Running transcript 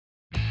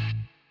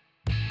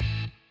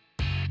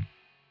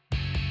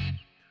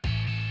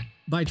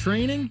By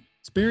training,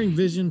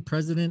 SparingVision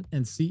President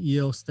and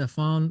CEO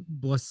Stéphane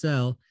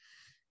Boissel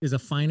is a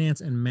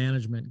finance and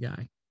management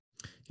guy.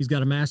 He's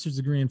got a master's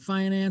degree in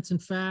finance, in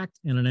fact,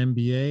 and an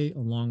MBA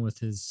along with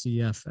his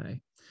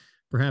CFA.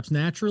 Perhaps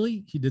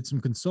naturally, he did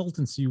some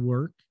consultancy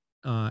work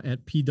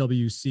at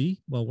PwC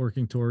while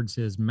working towards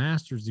his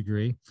master's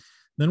degree,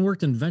 then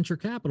worked in venture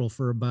capital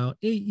for about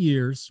 8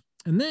 years.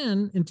 And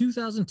then in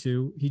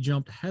 2002, he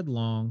jumped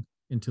headlong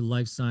into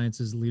life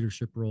sciences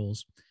leadership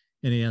roles,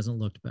 and he hasn't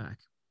looked back.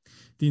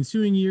 The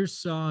ensuing years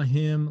saw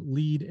him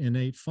lead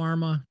Innate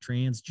Pharma,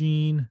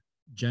 Transgene,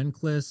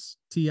 Genclis,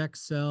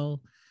 TXL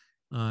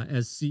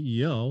as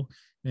CEO,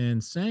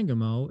 and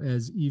Sangamo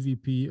as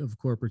EVP of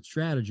Corporate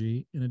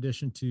Strategy, in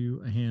addition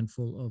to a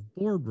handful of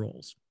board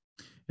roles.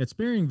 At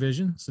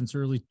SparingVision, since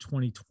early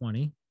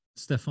 2020,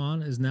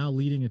 Stéphane is now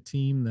leading a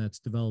team that's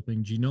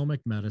developing genomic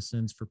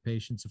medicines for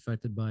patients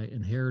affected by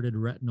inherited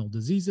retinal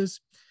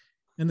diseases,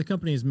 and the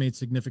company has made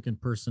significant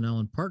personnel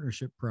and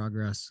partnership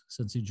progress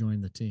since he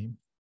joined the team.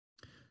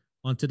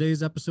 On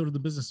today's episode of the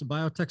Business of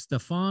Biotech,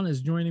 Stéphane is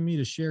joining me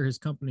to share his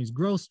company's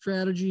growth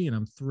strategy, and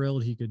I'm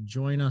thrilled he could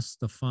join us.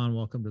 Stéphane,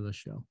 welcome to the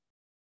show.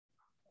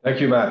 Thank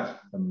you,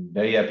 Matt. I'm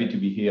very happy to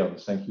be here.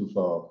 Thank you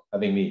for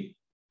having me.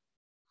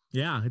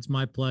 Yeah, it's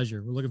my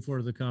pleasure. We're looking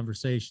forward to the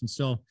conversation.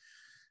 So,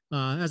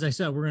 as I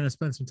said, we're going to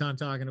spend some time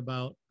talking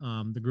about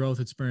the growth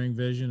at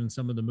SparingVision and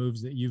some of the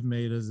moves that you've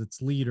made as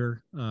its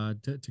leader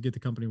to get the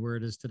company where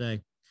it is today.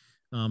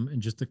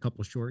 In just a couple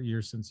of short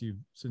years since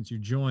you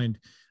joined,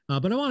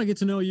 but I want to get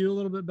to know you a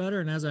little bit better.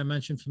 And as I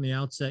mentioned from the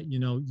outset, you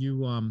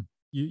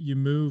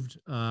moved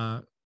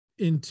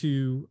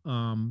into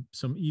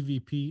some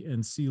EVP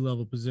and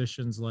C-level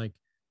positions like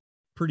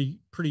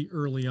pretty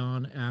early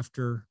on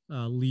after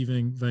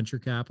leaving venture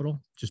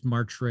capital. Just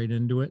marched right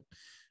into it.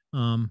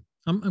 I'm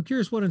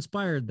curious what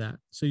inspired that.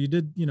 So you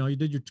did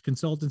your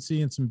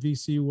consultancy and some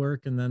VC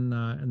work, and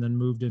then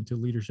moved into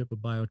leadership of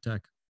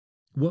biotech.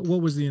 What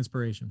was the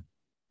inspiration?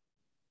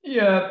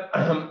 Yeah,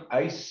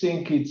 I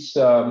think it's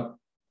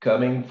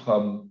coming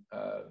from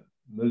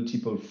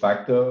multiple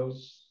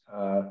factors.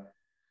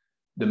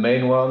 The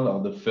main one,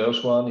 or the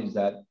first one, is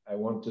that I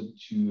wanted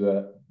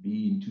to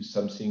be into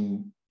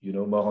something,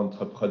 more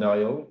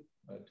entrepreneurial,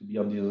 to be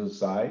on the other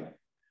side,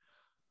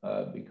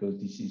 because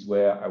this is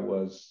where I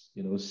was,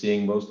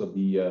 seeing most of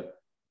the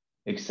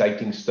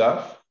exciting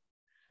stuff.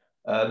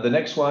 The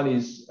next one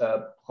is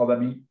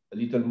probably a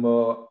little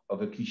more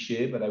of a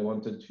cliche, but I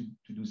wanted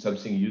to do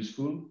something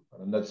useful.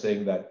 I'm not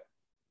saying that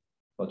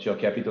venture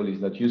capital is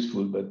not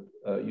useful, but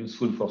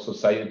useful for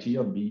society,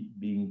 and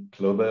being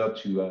closer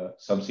to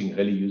something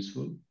really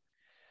useful.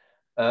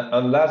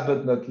 And last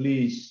but not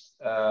least,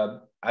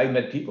 I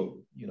met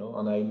people,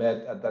 and I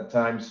met at that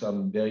time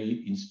some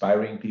very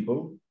inspiring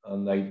people,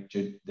 and I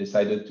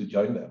decided to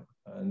join them,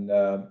 and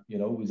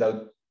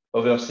without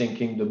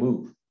overthinking the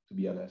move, to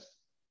be honest.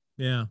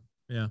 Yeah.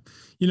 Yeah.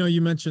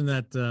 You mentioned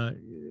that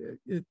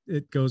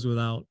it goes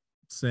without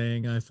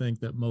saying, I think,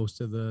 that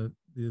most of the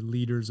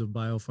leaders of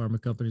biopharma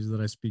companies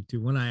that I speak to,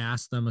 when I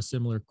ask them a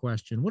similar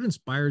question, what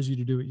inspires you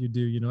to do what you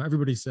do?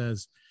 Everybody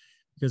says,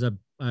 because I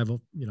have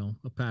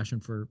a passion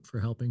for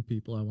helping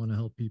people. I want to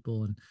help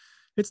people. And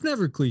it's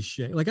never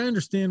cliche. Like, I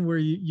understand where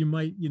you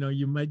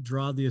might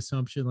draw the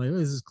assumption like, oh,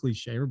 this is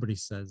cliche. Everybody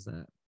says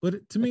that.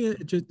 But to me,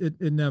 it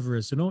never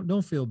is. So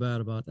don't feel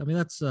bad about that. I mean,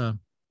 that's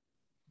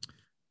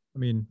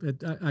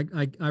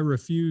I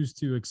refuse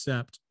to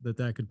accept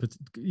that could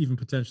even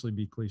potentially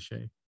be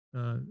cliche.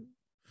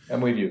 I'm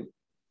with you.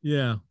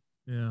 Yeah.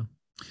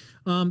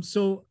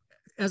 So,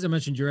 as I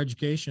mentioned, your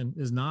education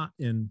is not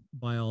in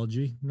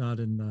biology, not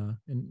in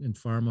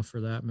pharma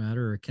for that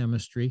matter, or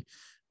chemistry.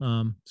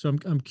 So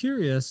I'm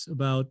curious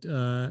about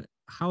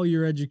how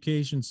your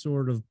education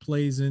sort of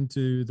plays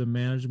into the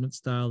management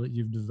style that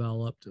you've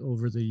developed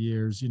over the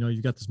years.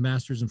 You've got this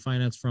master's in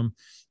finance from,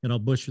 and I'll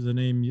butcher the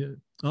name.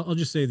 I'll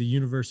just say the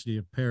University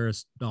of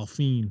Paris,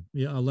 Dauphine.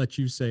 Yeah, I'll let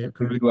you say it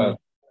correctly.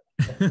 Well.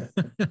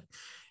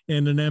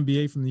 And an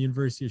MBA from the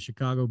University of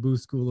Chicago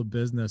Booth School of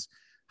Business.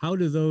 How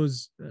does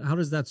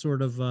that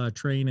sort of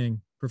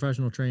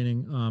professional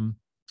training,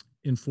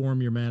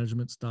 inform your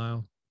management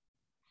style?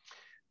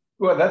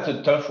 Well, that's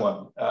a tough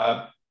one.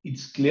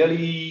 It's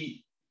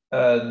clearly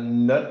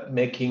not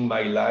making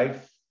my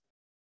life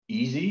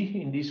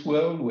easy in this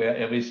world where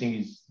everything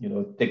is,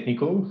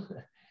 technical.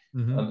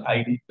 Mm-hmm. And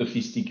highly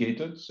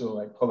sophisticated. So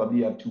I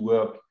probably have to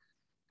work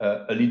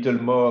a little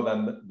more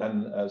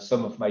than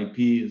some of my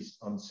peers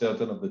on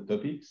certain of the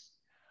topics.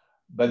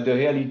 But the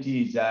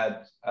reality is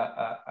that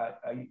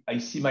I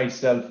see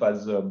myself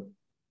as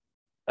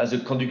a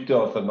conductor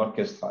of an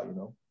orchestra,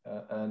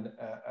 and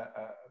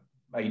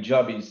my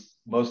job is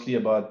mostly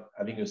about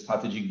having a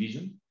strategic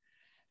vision,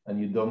 and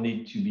you don't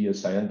need to be a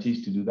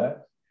scientist to do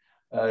that,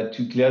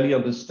 to clearly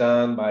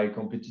understand my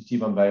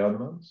competitive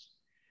environment,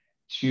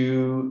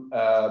 to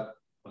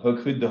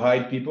recruit the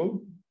right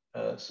people,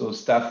 so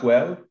staff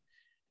well,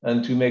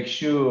 and to make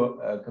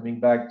sure, coming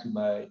back to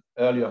my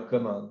earlier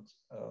comment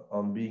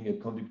on being a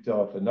conductor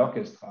of an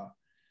orchestra,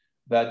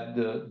 that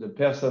the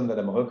person that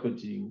I'm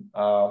recruiting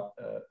are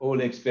all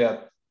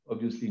experts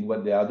obviously, in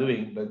what they are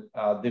doing, but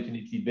are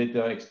definitely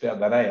better experts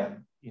than I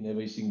am in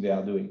everything they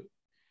are doing.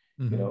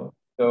 Mm-hmm. You know,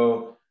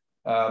 so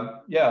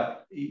yeah,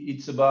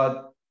 it's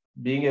about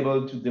being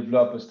able to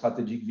develop a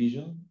strategic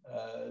vision,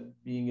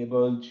 being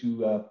able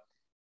to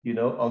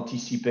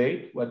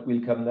anticipate what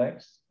will come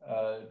next,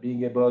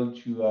 being able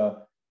to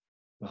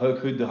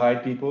recruit the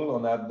right people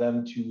and have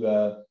them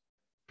to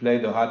play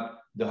the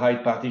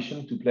right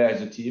partition to play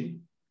as a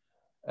team,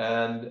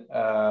 and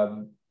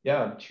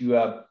yeah,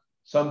 to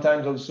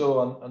sometimes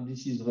also, and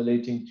this is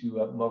relating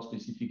to more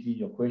specifically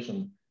your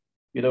question,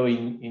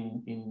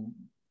 in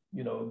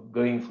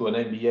going through an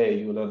MBA,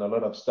 you learn a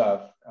lot of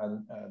stuff,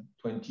 and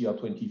 20 or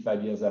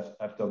 25 years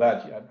after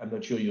that, I'm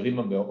not sure you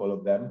remember all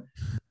of them,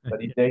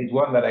 but if there is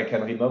one that I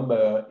can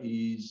remember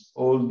is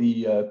all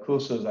the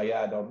courses I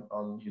had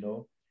on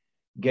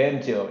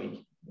game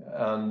theory,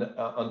 and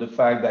on the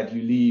fact that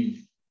you live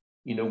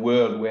in a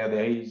world where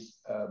there is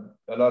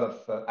a lot of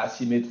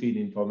asymmetry in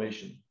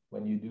information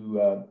when you do,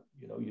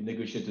 you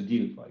negotiate a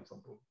deal, for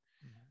example,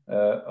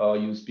 or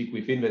you speak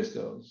with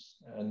investors,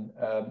 and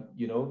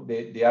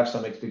they have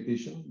some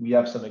expectation, we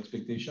have some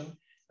expectation,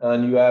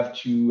 and you have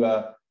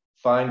to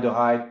find the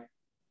right,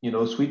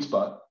 sweet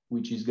spot,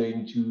 which is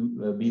going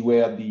to be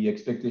where the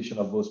expectation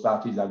of both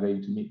parties are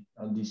going to meet.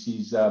 And this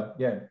is,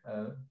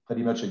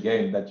 pretty much a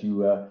game that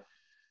you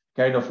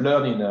kind of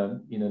learn in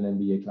an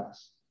MBA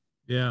class.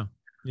 Yeah.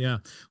 Yeah.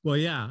 Well,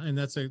 yeah. And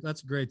that's a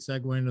great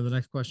segue into the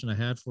next question I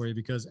had for you,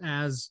 because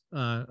as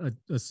a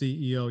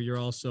CEO, you're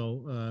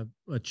also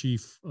a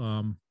chief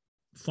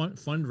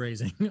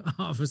fundraising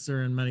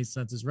officer in many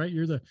senses, right?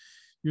 You're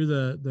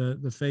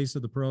the face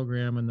of the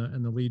program and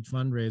the lead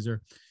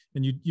fundraiser.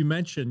 And you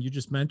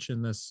just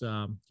mentioned this,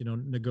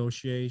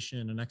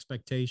 negotiation and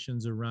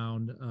expectations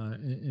around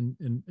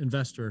in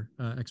investor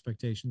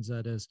expectations,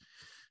 that is.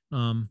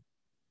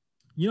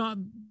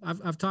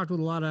 I've talked with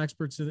a lot of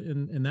experts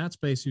in that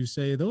space who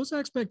say those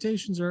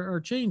expectations are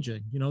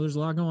changing. There's a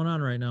lot going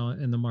on right now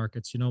in the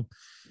markets.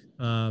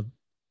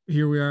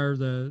 Here we are,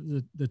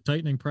 the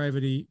tightening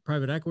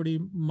private equity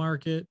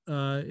market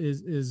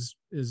is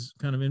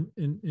kind of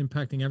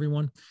impacting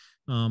everyone.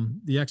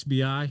 The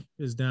XBI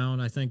is down,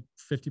 I think,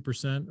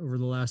 50% over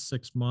the last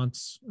 6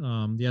 months.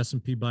 The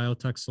S&P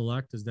Biotech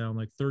Select is down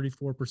like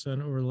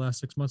 34% over the last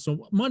 6 months.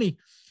 So money,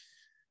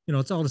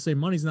 it's all to say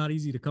money's not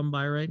easy to come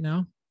by right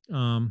now.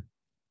 Do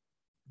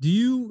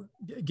you,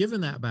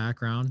 given that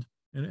background,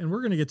 and we're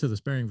going to get to the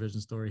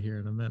SparingVision story here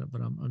in a minute,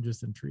 but I'm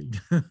just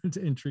intrigued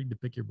to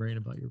pick your brain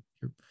about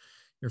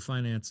your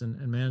finance and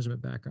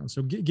management background.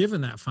 So given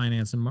that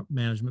finance and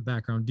management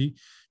background, do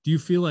you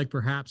feel like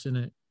perhaps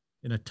in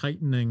a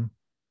tightening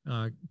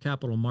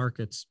capital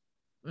markets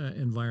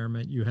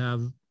environment, you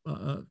have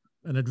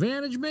an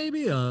advantage,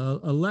 maybe a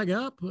leg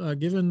up,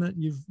 given that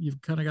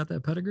you've kind of got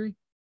that pedigree?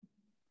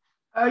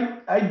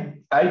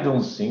 I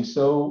don't think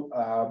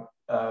so.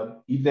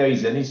 If there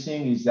is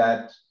anything, is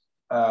that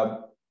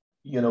I'm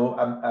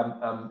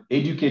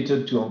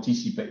educated to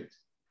anticipate,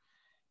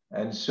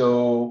 and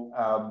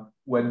so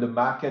when the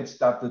market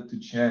started to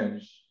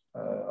change,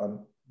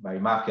 by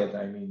market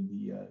I mean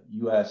the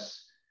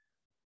U.S.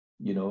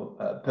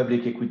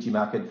 Public equity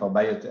market for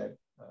biotech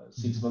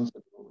 6 months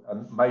ago,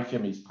 and my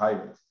firm is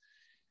private,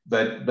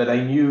 but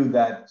I knew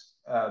that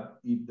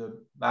if the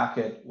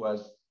market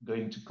was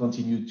going to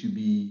continue to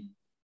be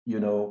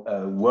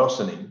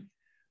worsening,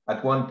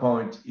 at one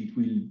point it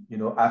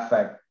will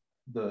affect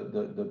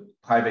the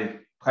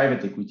private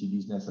equity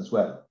business as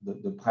well,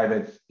 the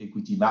private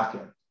equity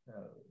market,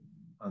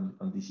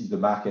 and this is the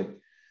market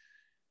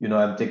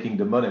I'm taking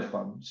the money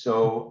from.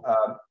 So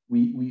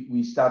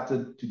we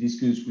started to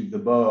discuss with the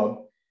board,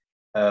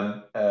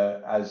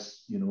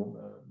 as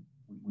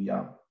we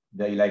are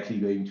very likely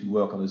going to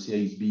work on a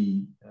Series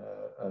B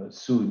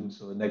soon,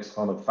 so the next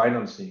round of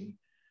financing.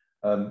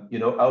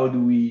 How do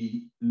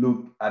we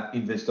look at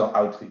investor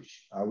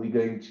outreach? Are we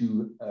going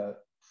to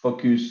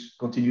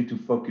continue to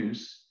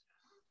focus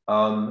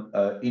on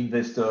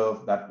investors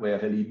that were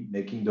really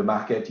making the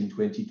market in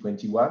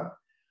 2021?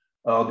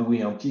 Or do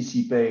we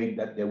anticipate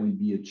that there will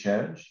be a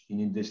change in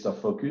investor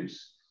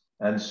focus?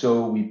 And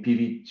so we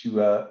pivot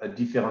to a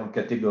different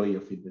category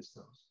of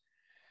investors.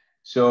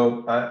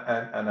 So,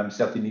 and I'm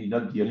certainly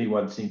not the only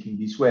one thinking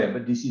this way,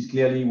 but this is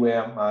clearly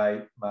where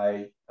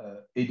my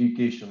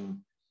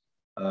education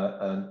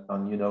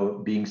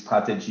on being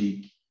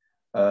strategic,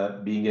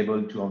 being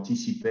able to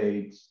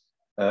anticipate,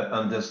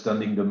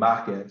 understanding the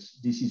markets.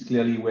 This is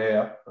clearly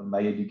where my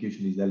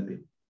education is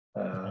helping.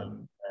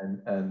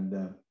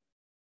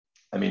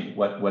 I mean,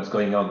 what's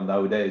going on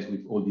nowadays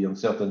with all the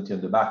uncertainty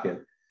in the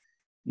market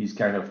is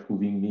kind of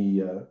proving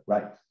me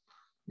right,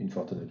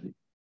 unfortunately.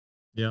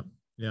 Yeah.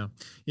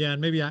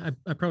 And maybe I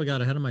probably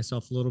got ahead of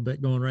myself a little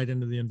bit going right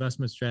into the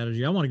investment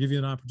strategy. I want to give you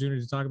an opportunity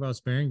to talk about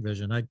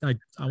SparingVision.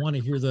 I want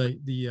to hear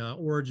the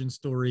origin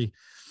story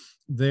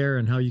there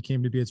and how you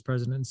came to be its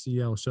president and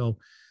CEO. So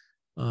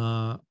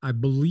I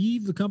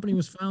believe the company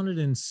was founded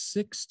in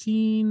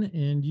 2016,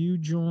 and you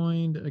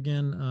joined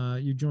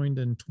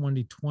in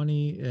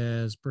 2020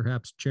 as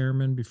perhaps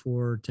chairman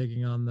before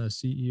taking on the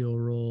CEO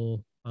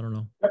role I don't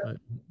know.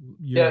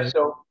 Yeah.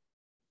 So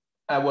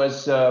I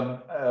was,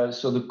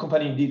 so the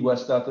company indeed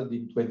was started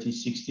in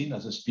 2016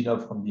 as a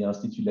spin-off from the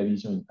Institut de la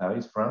Vision in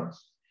Paris,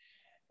 France.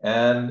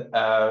 And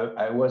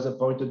I was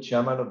appointed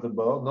chairman of the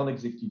board,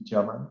 non-executive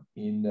chairman,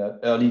 in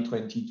early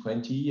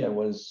 2020. I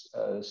was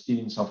still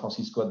in San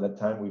Francisco at that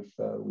time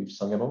with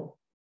Sangamo.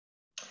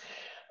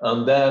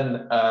 And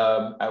then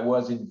I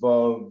was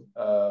involved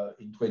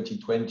in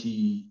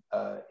 2020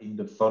 in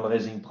the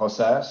fundraising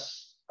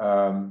process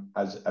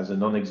as a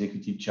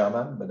non-executive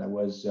chairman, but I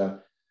was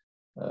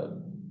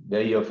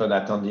very often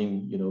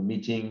attending,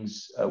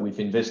 meetings with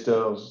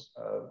investors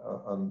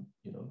on,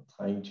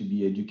 trying to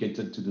be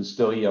educated to the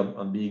story,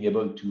 on being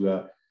able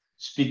to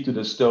speak to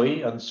the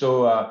story. And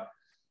so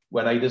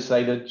when I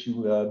decided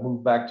to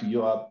move back to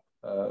Europe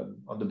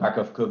on the back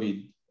of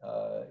COVID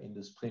in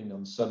the spring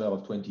and summer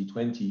of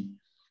 2020,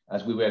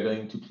 as we were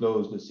going to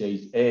close the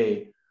Series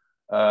A,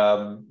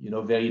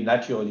 very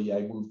naturally,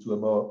 I moved to a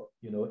more,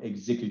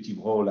 executive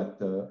role at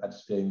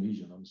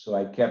SparingVision. And so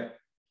I kept,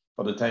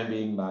 for the time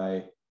being,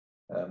 my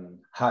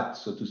hat,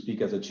 so to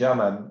speak, as a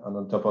chairman. And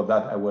on top of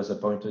that, I was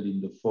appointed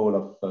in the fall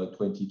of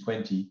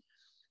 2020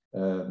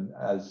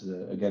 as,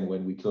 again,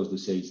 when we closed the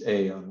Series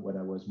A and when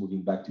I was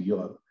moving back to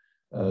Europe,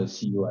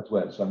 CEO as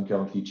well. So I'm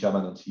currently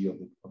chairman and CEO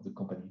of the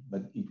company.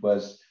 But it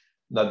was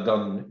not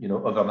done,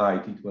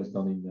 overnight. It was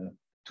done in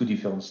 2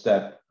 different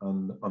steps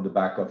on the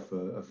back of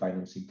a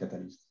financing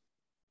catalyst.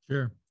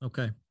 Sure.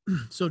 Okay.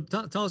 So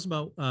tell us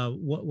about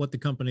what the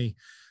company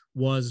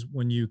was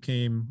when you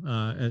came,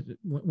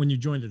 when you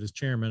joined it as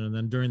chairman, and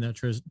then during that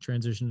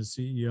transition to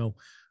CEO.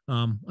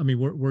 I mean,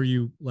 were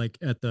you like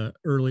at the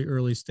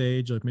early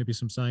stage, like maybe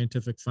some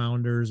scientific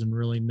founders and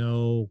really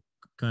no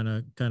kind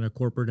of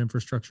corporate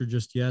infrastructure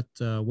just yet?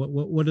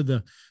 What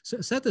did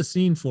set the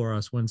scene for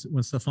us when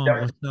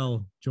Stéphane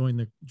Boissel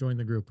joined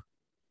the group?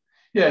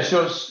 Yeah,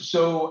 sure.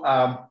 So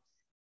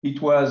it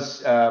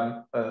was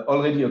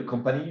already a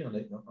company, and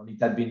it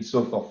had been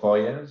so for 4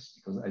 years,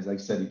 because as I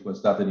said, it was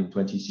started in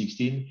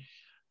 2016.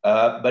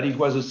 But it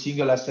was a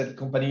single asset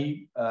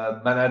company,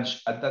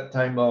 managed at that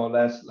time more or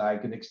less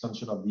like an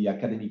extension of the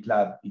academic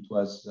lab it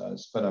was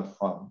spun off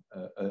from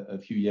a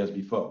few years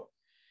before.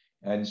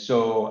 And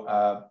so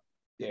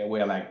there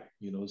were like,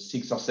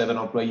 6 or 7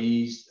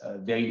 employees,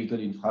 very little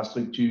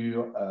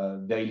infrastructure,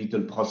 very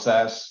little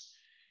process.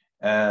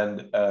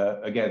 And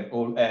again,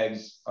 all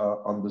eggs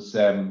are on the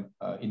same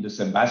in the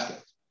same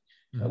basket,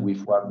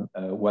 with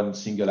one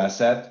single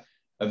asset,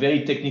 a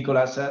very technical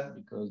asset,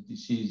 because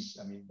this is,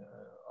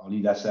 our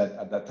lead asset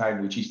at that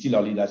time, which is still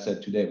our lead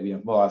asset today. We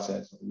have more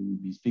assets, we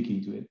will be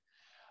speaking to it,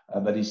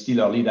 but it's still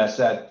our lead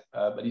asset.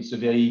 But it's a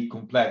very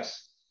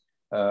complex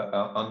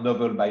and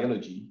novel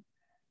biology,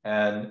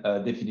 and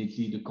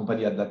definitely the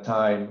company at that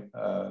time.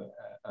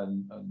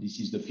 And this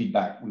is the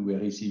feedback we were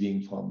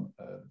receiving from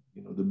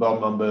the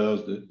board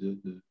members,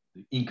 the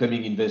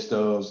incoming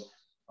investors,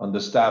 and the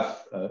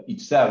staff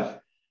itself.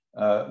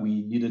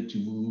 We needed to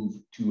move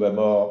to a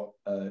more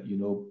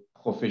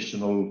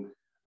professional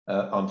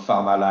and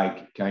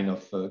pharma-like kind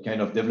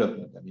of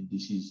development. I mean,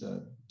 this is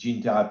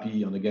gene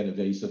therapy, and again, a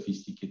very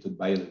sophisticated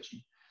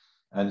biology.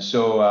 And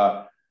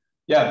so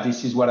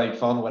this is what I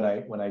found when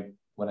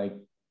I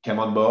came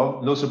on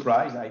board. No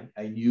surprise,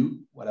 I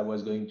knew what I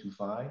was going to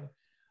find.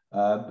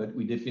 But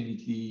we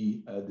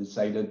definitely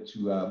decided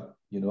to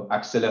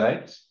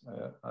accelerate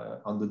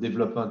on the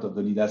development of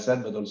the lead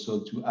asset, but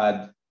also to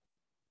add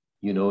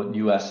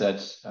new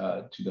assets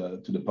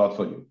to the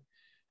portfolio.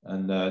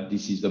 And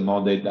this is the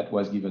mandate that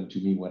was given to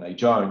me when I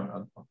joined,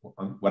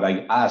 and what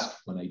I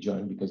asked when I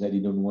joined, because I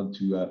didn't want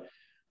to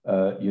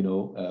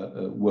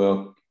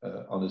work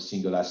on a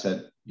single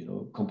asset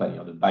company,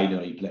 on a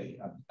binary play.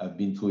 I've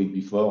been through it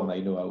before, and I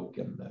know how it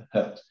can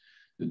hurt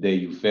the day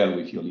you fail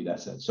with your lead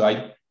asset. So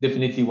I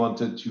definitely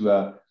wanted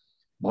to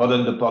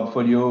broaden the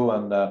portfolio,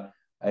 and I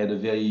had a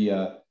very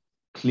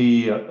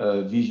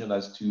clear vision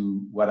as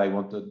to what I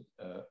wanted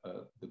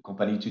the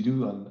company to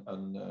do,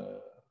 and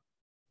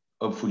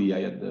hopefully I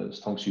had the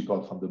strong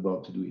support from the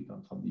board to do it,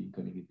 and from the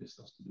incoming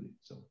investors to do it.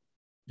 So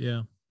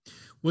yeah,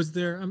 was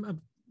there?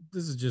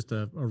 This is just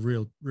a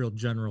real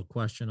general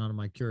question out of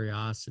my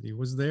curiosity.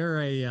 Was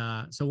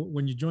there so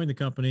when you joined the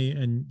company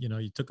and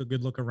you took a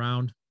good look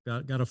around,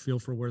 got a feel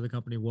for where the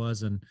company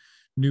was and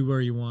knew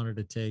where you wanted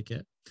to take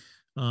it,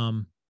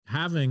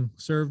 having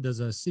served as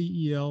a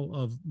CEO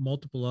of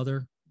multiple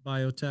other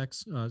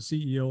biotechs,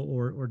 CEO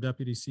or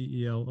deputy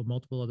CEO of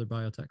multiple other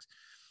biotechs,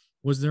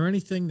 was there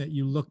anything that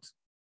you looked,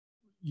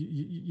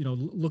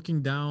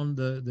 looking down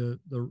the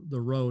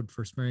road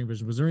for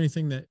SparingVision, was there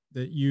anything that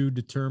you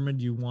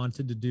determined you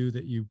wanted to do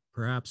that you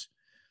perhaps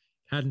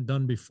hadn't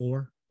done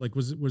before? Like,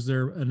 was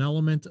there an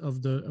element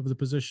of the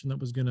position that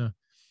was going to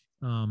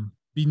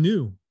be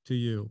new to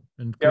you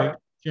and create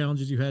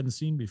challenges you hadn't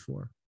seen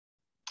before?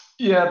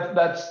 Yeah,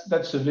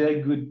 that's a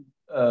very good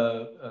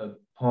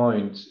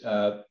point.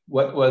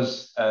 What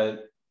was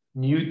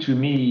new to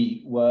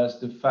me was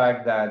the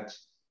fact that,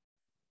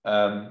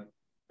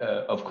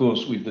 of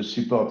course, with the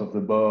support of the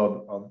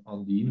board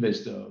on the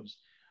investors,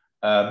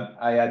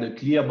 I had a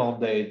clear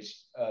mandate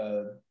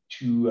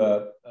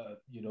to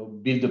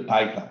build a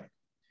pipeline.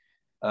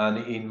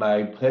 And in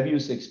my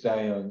previous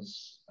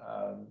experience,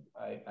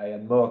 I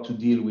had more to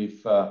deal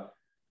with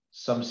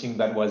something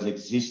that was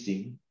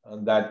existing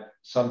and that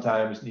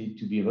sometimes need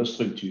to be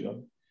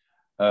restructured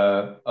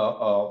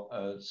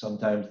or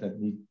sometimes that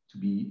need to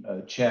be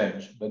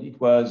changed. But it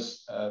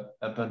was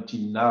up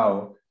until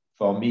now,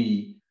 for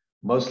me,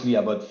 mostly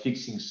about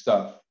fixing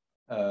stuff,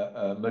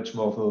 much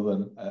more so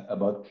than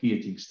about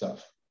creating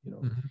stuff.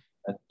 Mm-hmm.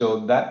 And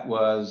so that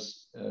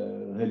was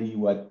really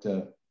what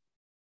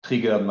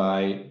triggered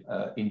my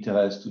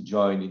interest to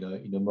join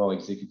in a more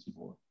executive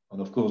role.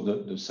 And of course,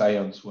 the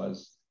science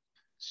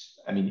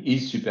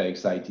is super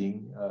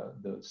exciting.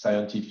 The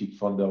scientific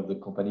founder of the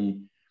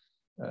company,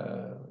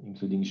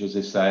 including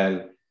José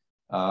Sahel,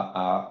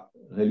 are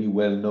really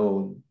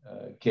well-known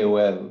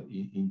KOL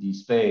in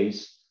this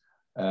space.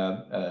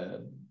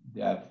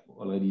 They have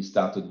already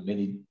started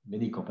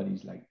many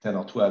companies, like 10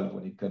 or 12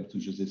 when it comes to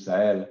José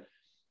Sahel.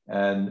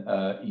 And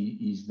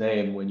his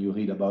name, when you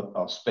read about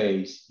our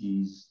space,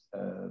 is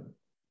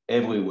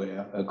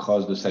everywhere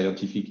across the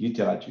scientific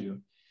literature.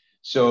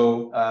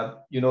 So,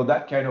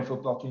 that kind of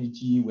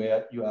opportunity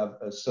where you have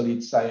a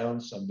solid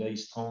science, a very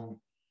strong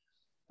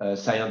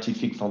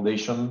scientific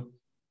foundation,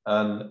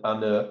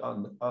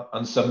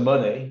 and some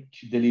money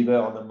to deliver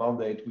on a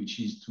mandate, which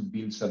is to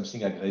build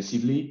something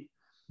aggressively,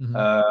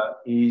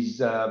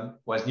 mm-hmm.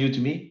 Was new to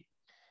me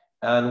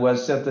and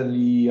was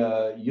certainly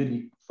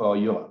unique for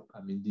Europe.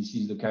 I mean, this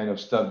is the kind of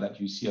stuff that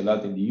you see a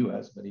lot in the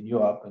US, but in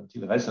Europe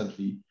until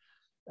recently,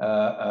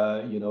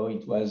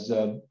 it was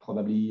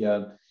probably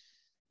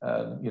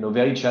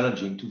very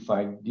challenging to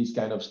find this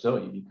kind of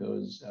story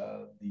because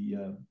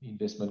the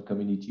investment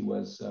community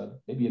was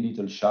maybe a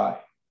little shy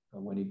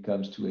when it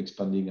comes to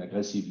expanding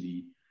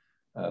aggressively,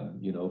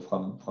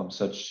 from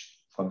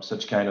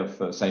such kind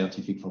of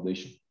scientific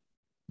foundation.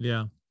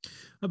 Yeah.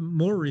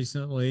 More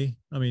recently,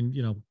 I mean,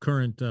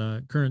 current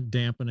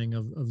dampening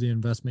of the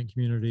investment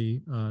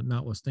community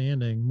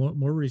notwithstanding,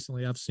 more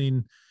recently, I've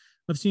seen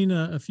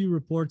a few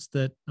reports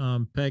that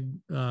peg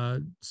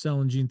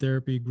cell and gene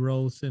therapy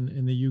growth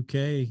in the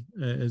UK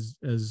as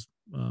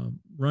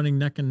running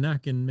neck and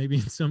neck, and maybe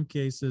in some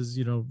cases,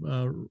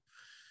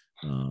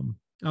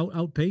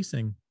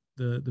 outpacing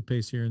the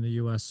pace here in the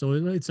US. So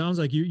it sounds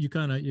like you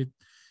got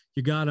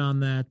on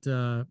that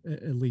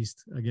at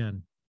least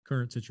again.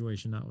 Current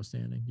situation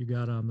notwithstanding, you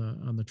got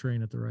on the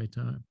train at the right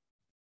time.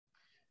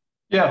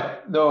 Yeah,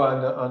 no,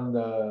 and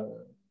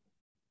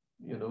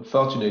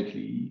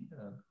fortunately,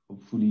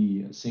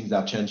 hopefully things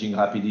are changing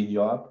rapidly in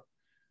Europe,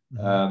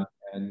 mm-hmm.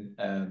 and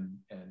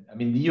I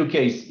mean the UK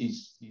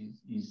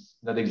is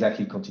not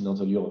exactly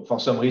continental Europe for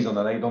some reason,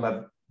 and I don't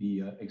have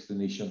the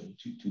explanation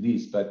to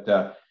this, but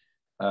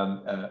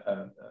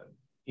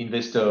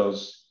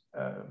investors,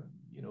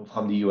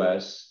 from the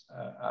US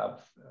are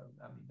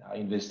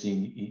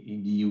investing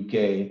in the UK,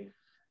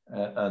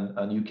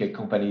 and UK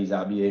companies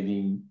are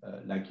behaving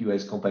like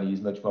US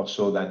companies much more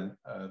so than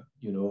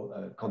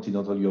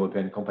continental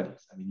European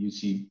companies. I mean, you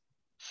see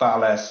far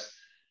less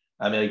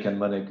American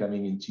money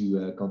coming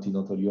into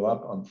continental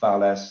Europe and far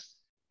less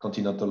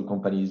continental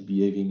companies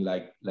behaving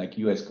like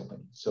US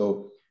companies.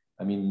 So,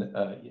 I mean,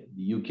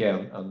 the UK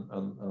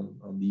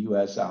and the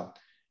US are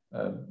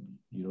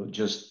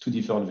just two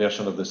different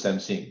versions of the same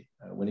thing.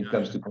 When it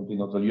comes to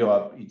continental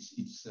Europe,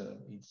 it's a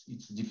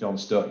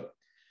different story,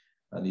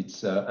 and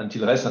it's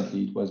until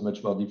recently it was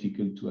much more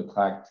difficult to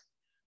attract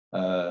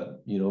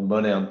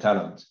money and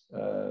talent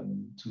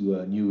to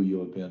a new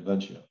European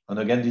venture. And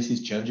again, this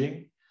is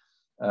changing,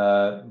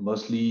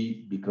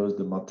 mostly because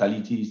the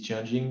mentality is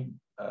changing.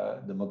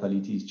 The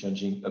mentality is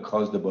changing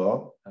across the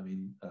board. I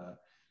mean,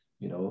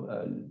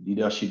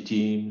 leadership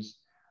teams,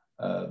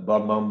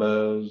 board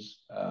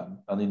members,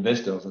 and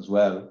investors as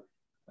well.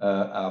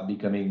 Are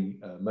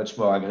becoming much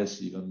more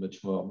aggressive and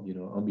much more,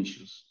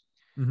 ambitious.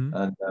 Mm-hmm.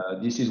 And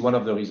this is one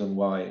of the reasons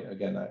why,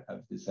 again,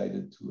 I've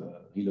decided to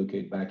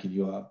relocate back in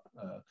Europe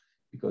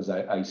because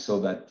I saw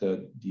that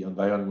the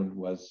environment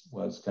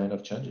was kind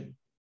of changing.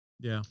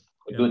 Yeah.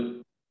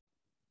 Good.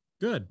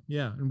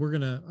 Yeah. And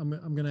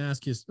I'm gonna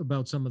ask you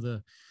about some of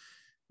the,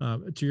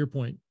 to your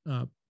point,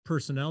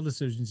 personnel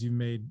decisions you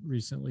made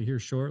recently here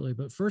shortly.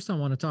 But first, I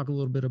want to talk a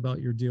little bit about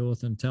your deal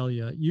with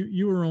Intellia.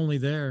 You were only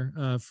there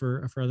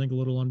for I think a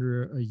little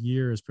under a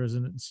year as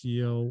president and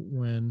CEO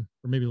or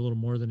maybe a little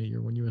more than a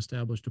year when you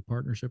established a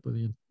partnership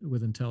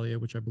with Intellia,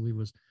 which I believe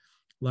was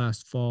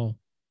last fall.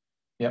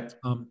 Yeah.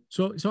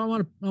 So I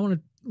want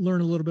to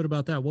learn a little bit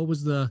about that. What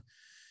was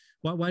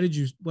why did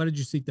you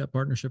seek that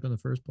partnership in the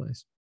first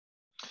place?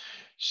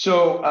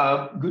 So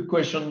good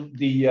question.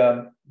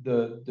 The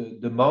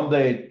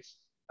mandate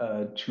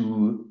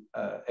to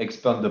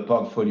expand the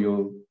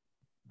portfolio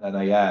that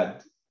I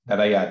had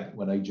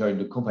when I joined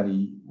the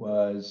company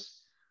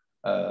was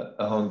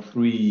around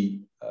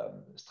three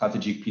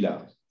strategic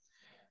pillars.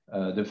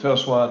 The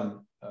first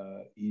one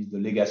is the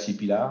legacy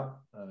pillar,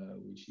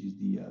 which is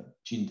the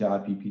gene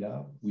therapy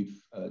pillar,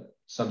 with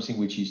something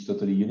which is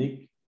totally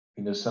unique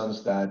in the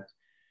sense that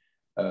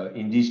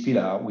in this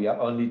pillar, we are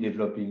only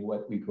developing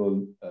what we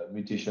call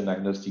mutation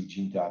agnostic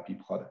gene therapy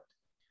product,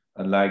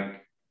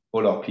 unlike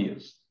all our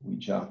peers,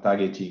 which are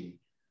targeting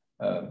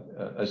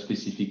a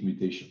specific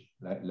mutation,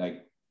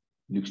 like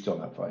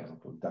Luxturna, for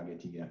example,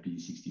 targeting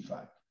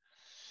RPE65.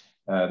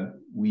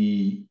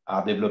 We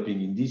are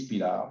developing in this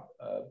pillar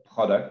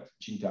product,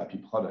 gene therapy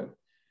product,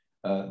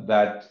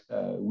 that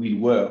will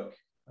work,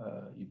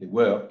 if they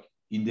work,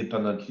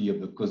 independently of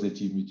the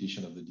causative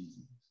mutation of the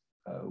disease,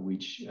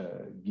 which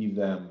give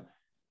them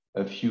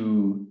a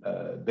few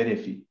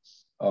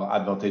benefits or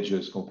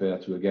advantages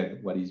compared to, again,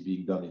 what is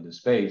being done in the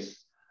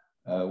space.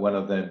 One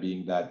of them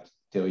being that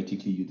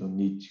theoretically you don't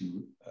need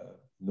to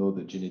know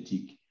the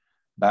genetic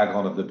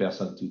background of the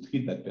person to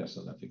treat that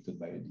person affected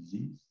by a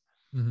disease.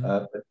 Mm-hmm.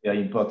 But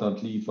very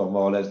importantly, for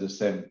more or less the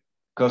same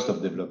cost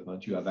of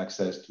development, you have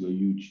access to a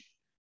huge,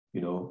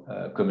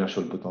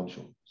 commercial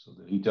potential. So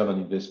the return on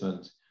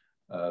investment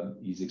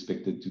is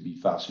expected to be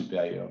far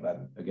superior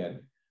than,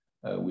 again,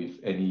 with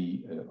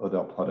any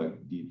other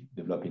product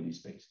developed in this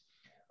space.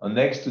 And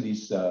next to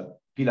this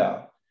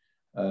pillar,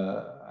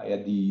 I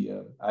had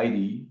the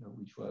idea,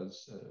 which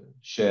was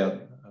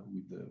shared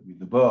with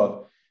the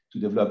board, to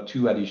develop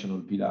two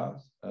additional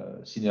pillars,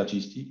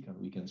 synergistic, and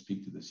we can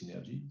speak to the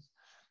synergies.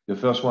 The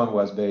first one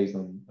was based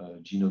on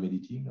genome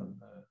editing. And,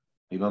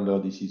 remember,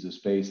 this is a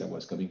space I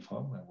was coming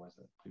from. I was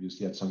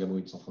previously at Sangamo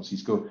in San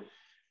Francisco,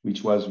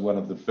 which was one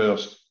of the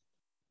first,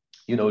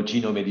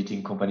 genome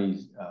editing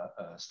companies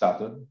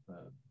started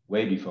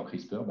way before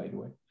CRISPR, by the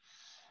way.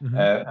 Mm-hmm.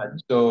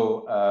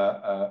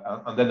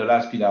 And then the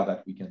last pillar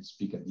that we can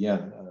speak at the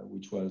end,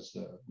 which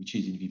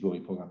is in vivo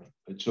reprogramming.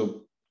 But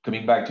so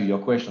coming back to your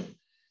question,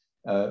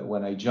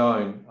 when I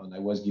joined and I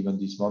was given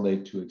this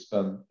mandate to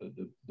expand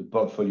the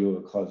portfolio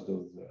across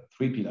those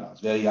three pillars,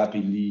 very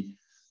rapidly,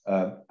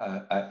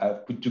 I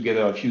put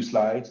together a few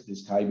slides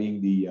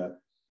describing the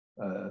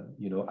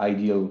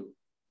ideal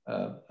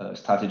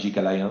strategic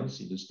alliance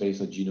in the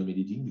space of genome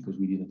editing, because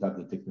we didn't have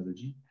the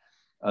technology.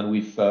 And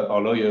with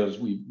our lawyers,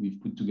 we've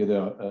put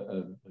together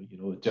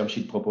a term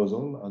sheet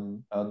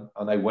proposal,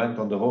 and I went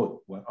on the road.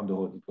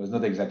 It was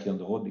not exactly on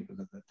the road because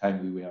at that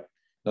time we were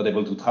not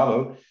able to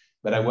travel,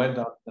 but I went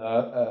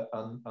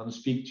and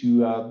speak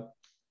to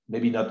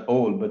maybe not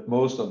all, but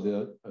most of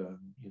the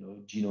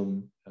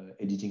genome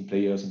editing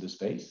players in the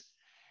space,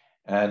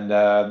 and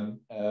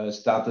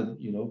started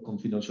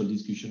confidential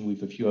discussion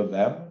with a few of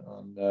them.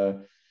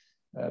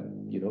 And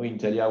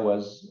Intelia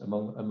was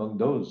among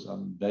those.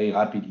 And very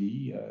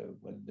rapidly,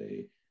 when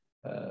they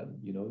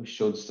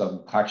showed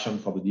some traction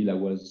for the deal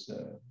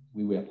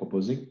we were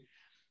proposing,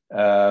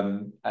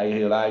 I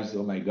realized,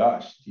 oh my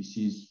gosh, this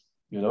is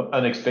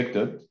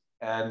unexpected,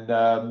 and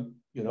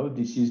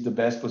this is the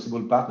best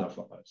possible partner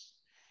for us.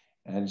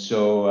 And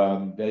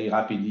so very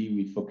rapidly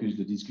we focused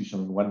the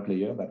discussion on one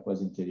player, that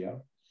was Intelia,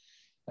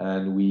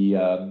 and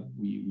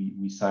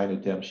we signed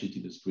a term sheet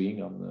in the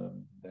spring,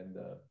 and then.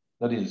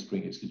 Not in the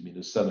spring, excuse me, in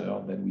the summer.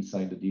 And then we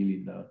signed the deal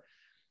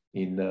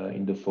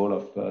in the fall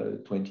of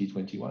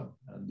 2021.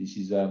 And this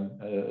is a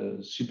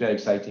super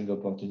exciting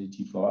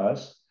opportunity for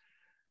us.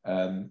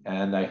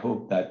 And I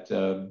hope that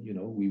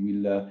we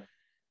will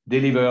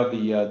deliver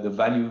the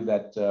value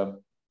that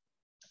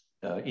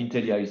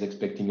Intelia is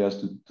expecting us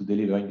to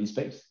deliver in this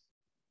space.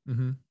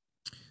 Mm-hmm.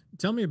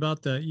 Tell me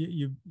about that.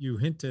 You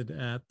hinted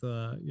at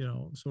the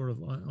sort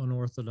of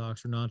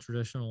unorthodox or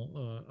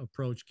non-traditional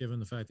approach, given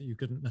the fact that you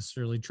couldn't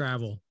necessarily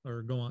travel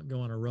or go on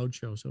a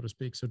roadshow, so to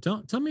speak. So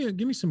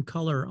give me some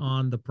color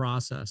on the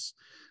process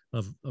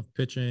of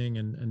pitching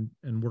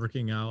and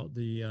working out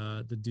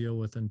the deal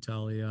with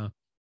Intelia,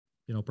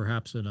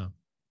 perhaps in a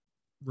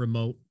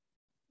remote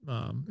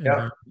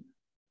environment.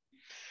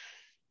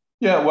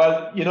 Yeah.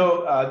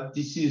 Well,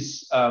 this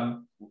is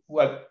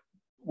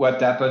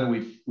what happened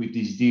with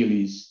this deal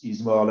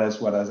is more or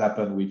less what has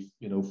happened with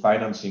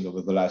financing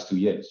over the last 2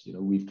 years.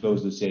 We've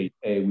closed the Series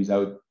A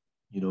without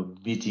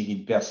meeting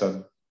in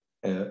person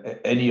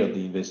any of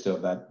the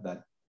investors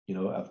that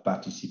have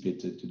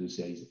participated to the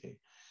Series A.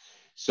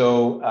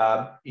 So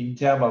in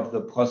terms of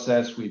the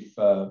process with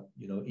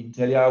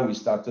Intelia, we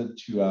started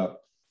to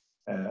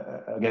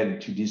again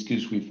to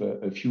discuss with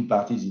a few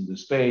parties in the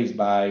space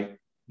by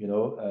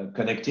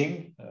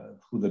connecting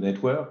through the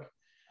network.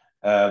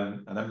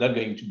 And I'm not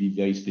going to be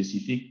very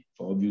specific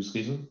for obvious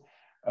reasons.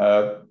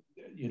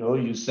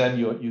 You send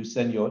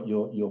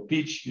your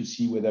pitch. You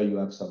see whether you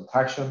have some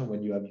traction.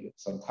 When you have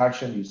some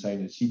traction, you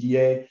sign a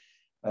CDA.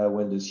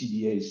 When the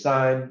CDA is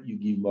signed, you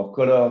give more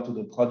color to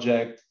the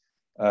project.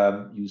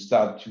 You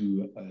start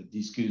to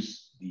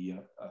discuss the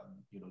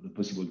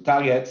possible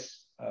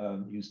targets.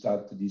 You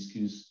start to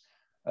discuss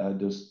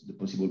the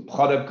possible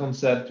product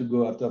concept to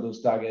go after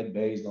those targets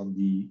based on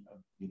the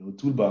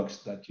toolbox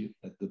that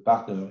the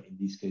partner, in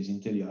this case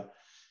Intelia,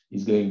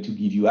 is going to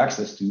give you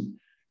access to.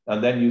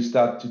 And then you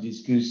start to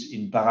discuss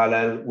in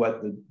parallel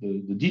what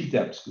the deal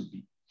terms could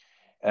be.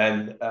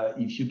 And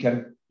if you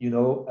can,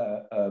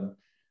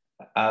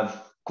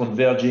 have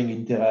converging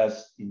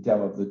interests in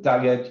terms of the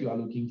target you are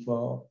looking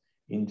for,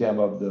 in terms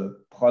of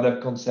the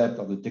product concept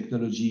or the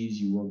technologies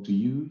you want to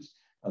use,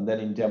 And then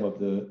in terms of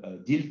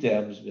the deal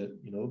terms,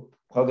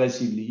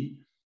 progressively,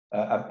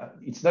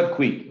 it's not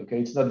quick, okay?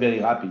 It's not very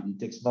rapid. It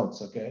takes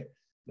months, okay?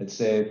 Let's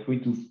say 3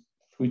 to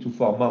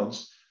 4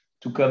 months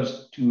to come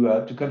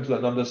to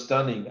an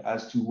understanding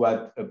as to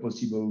what a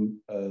possible,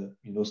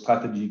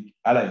 strategic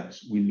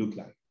alliance will look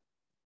like,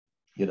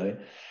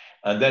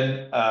 And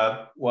then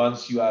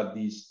once you have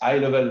this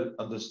high-level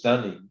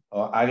understanding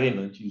or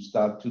agreement, you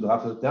start to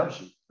draft a term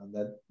sheet, and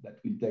that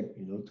will take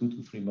 2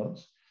 to 3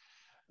 months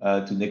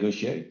to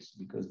negotiate,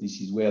 because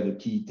this is where the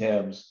key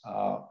terms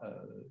are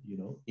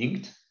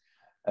inked.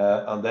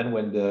 And then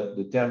when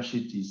the term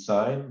sheet is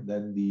signed,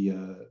 then the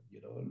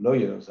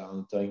lawyers are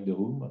entering the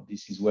room, and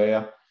this is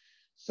where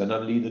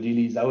suddenly the deal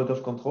is out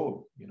of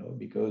control,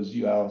 because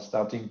you are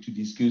starting to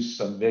discuss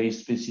some very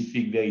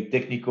specific, very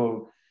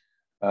technical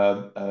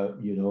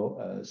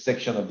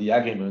section of the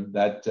agreement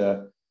that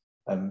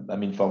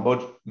for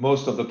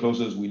most of the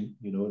clauses will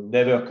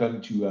never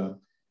come to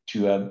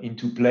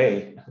into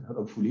play,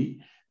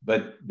 hopefully,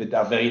 but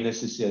are very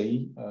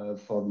necessary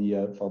for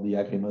the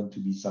agreement to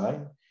be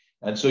signed.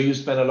 And so you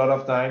spend a lot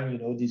of time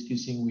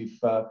discussing with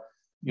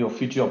your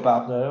future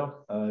partner,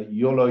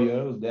 your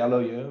lawyers, their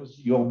lawyers,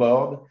 your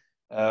board,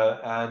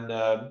 and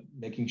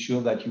making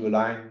sure that you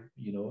align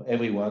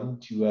everyone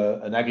to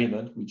an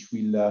agreement which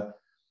will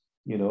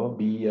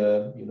be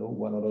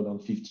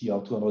 150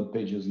 or 200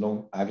 pages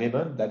long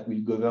agreement that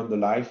will govern the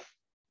life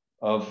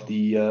of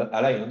the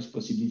alliance,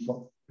 possibly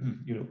for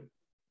 10,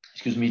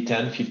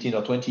 15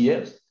 or 20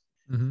 years,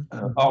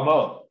 or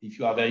more if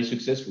you are very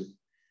successful.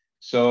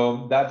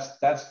 So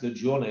that's the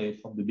journey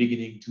from the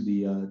beginning to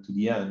the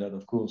end. And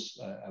of course,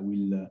 I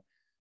will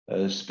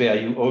spare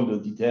you all the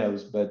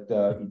details, but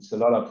it's a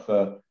lot of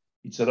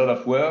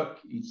work.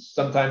 It's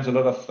sometimes a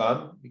lot of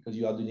fun, because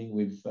you are dealing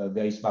with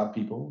very smart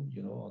people,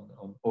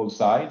 on all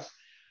sides,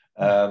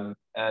 and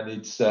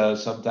it's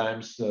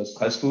sometimes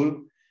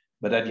stressful.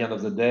 But at the end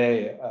of the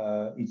day,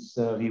 it's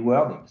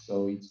rewarding.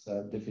 So it's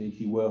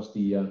definitely worth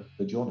the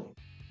journey.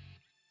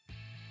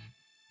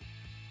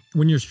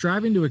 When you're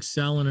striving to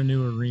excel in a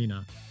new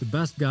arena, the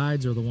best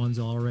guides are the ones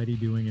already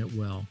doing it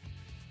well.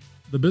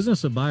 The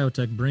Business of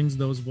Biotech brings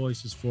those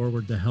voices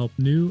forward to help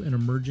new and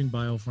emerging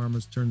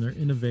biopharmas turn their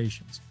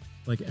innovations,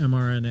 like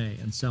mRNA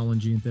and cell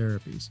and gene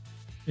therapies,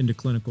 into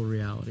clinical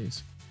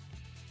realities.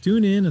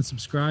 Tune in and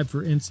subscribe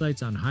for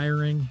insights on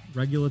hiring,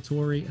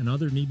 regulatory, and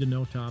other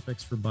need-to-know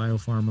topics for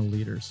biopharma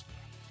leaders.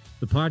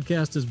 The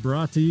podcast is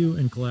brought to you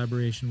in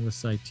collaboration with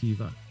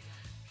Cytiva.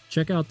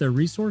 Check out their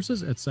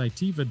resources at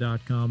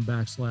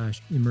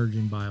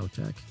cytiva.com/emerging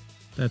biotech.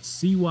 That's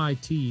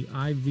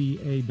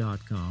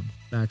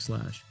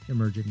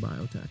CYTIVA.com/emerging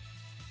biotech.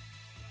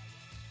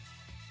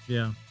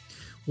 Yeah.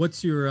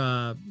 What's your,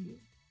 I'm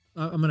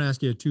going to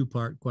ask you a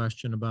two-part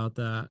question about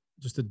that,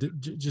 just to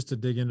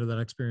dig into that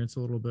experience a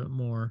little bit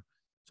more.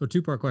 So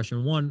two-part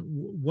question. One,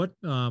 what,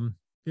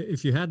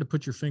 if you had to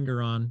put your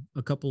finger on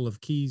a couple of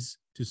keys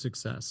to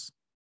success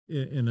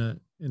in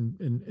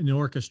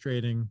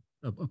orchestrating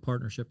a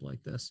partnership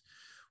like this,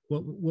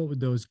 what would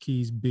those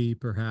keys be,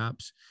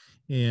 perhaps?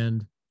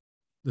 And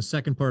the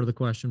second part of the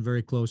question,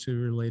 very closely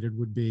related,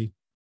 would be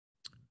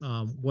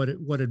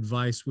what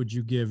advice would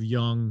you give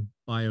young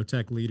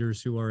biotech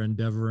leaders who are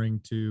endeavoring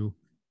to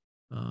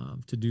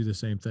do the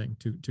same thing,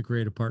 to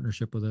create a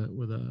partnership with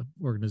a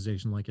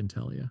organization like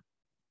Intellia?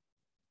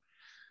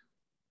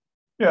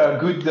 Yeah,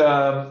 good.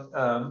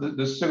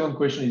 The second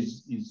question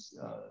is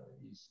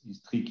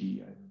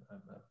tricky.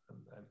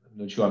 I'm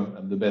not sure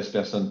I'm the best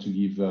person to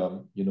give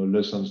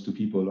lessons to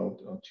people or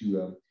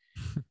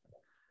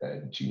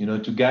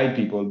to guide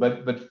people.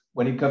 But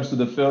when it comes to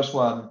the first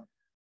one,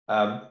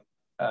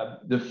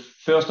 the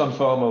first and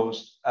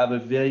foremost, have a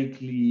very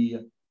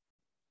clear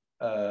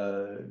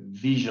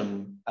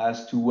vision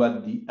as to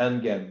what the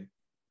end game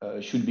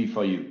should be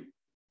for you.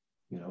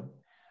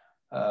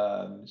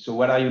 So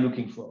what are you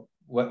looking for?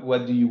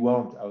 What do you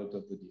want out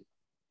of the deal?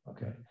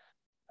 Okay,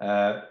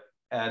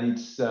 and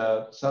it's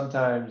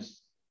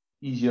sometimes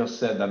easier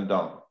said than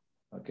done.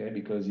 Okay,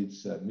 because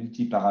it's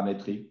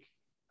multi-parametric,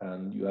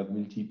 and you have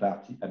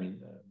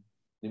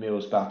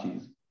numerous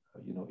parties,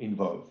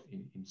 involved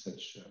in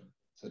such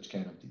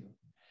kind of deal.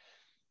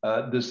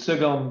 The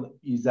second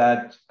is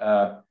that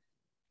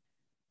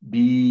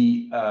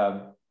be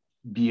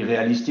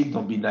realistic,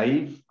 don't be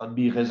naive, and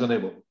be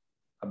reasonable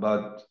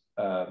about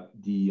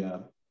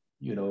the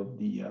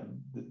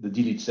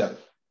deal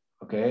itself.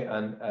 Okay,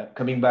 and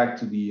coming back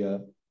to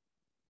the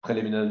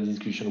preliminary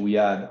discussion we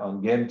had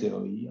on game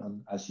theory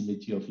and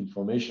asymmetry of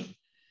information,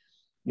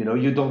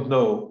 you don't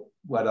know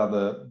what are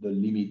the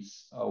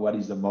limits, or what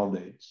is the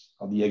mandate,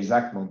 or the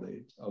exact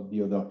mandate of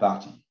the other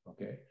party.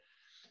 Okay,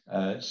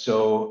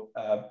 so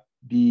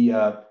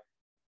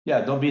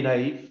don't be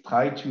naive.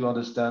 Try to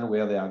understand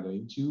where they are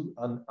going to,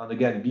 and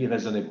again, be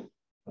reasonable.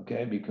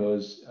 Okay,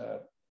 because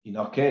in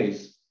our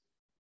case,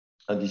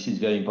 and this is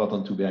very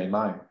important to bear in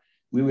mind,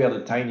 we were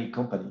the tiny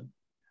company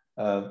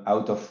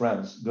out of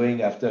France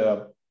going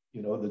after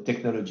the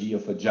technology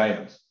of a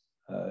giant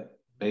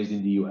based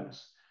in the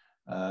US,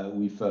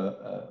 with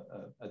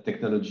a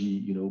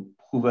technology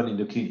proven in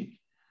the clinic.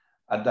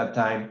 at that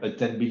time a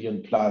 10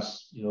 billion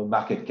plus,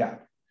 market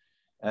cap.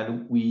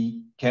 And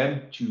we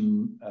came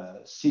to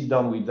sit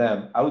down with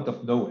them out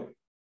of nowhere.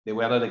 They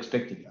were not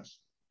expecting us,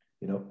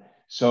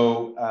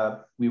 So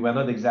we were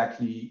not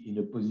exactly in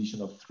a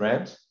position of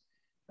strength.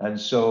 And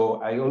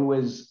so I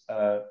always,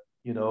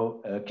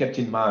 kept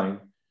in mind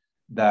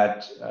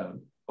that,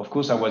 of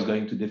course, I was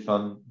going to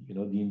defend,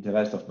 the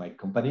interest of my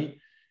company,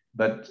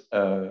 but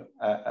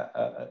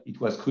it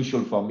was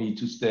crucial for me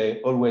to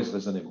stay always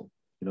reasonable,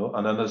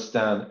 and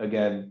understand,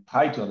 again,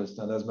 try to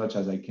understand as much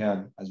as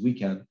we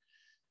can,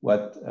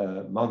 what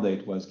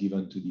mandate was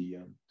given to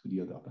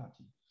the other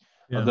party.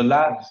 Yeah. And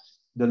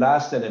the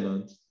last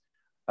element,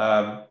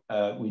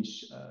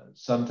 which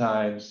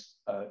sometimes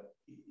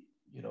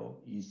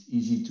is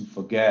easy to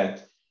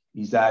forget,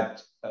 is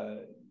that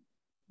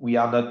we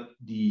are not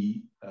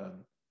the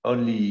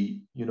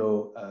only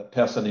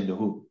person in the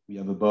room. We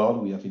have a board,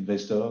 we have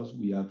investors,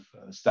 we have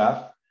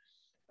staff,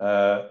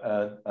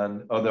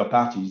 and other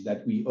parties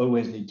that we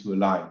always need to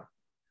align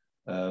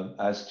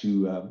as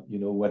to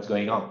what's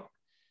going on.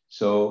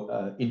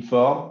 So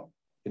inform,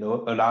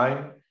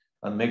 align,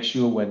 and make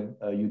sure when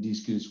you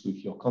discuss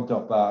with your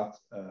counterpart,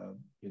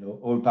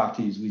 all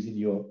parties within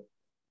your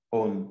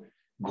own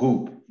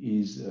group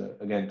is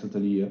again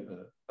totally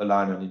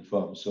aligned and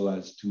informed, so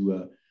as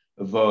to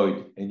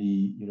avoid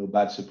any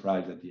bad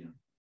surprise at the end.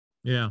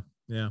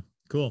 Yeah,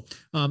 cool.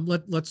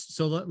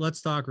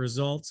 Let's talk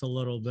results a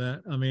little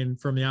bit. I mean,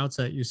 from the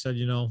outset, you said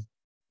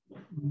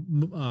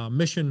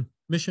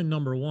mission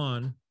number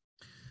one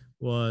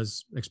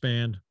was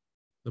expand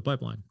the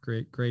pipeline,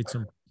 create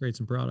some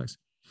products.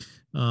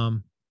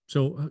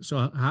 So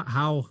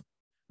how,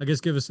 I guess,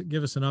 give us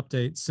an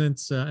update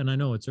since, and I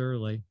know it's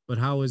early, but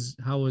how is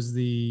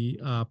the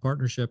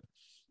partnership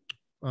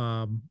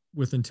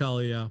with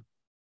Intellia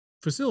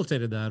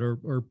facilitated that,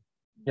 or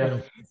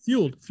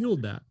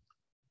fueled that?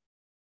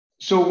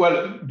 So,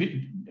 well,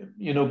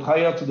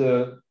 prior to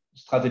the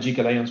strategic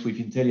alliance with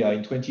Intellia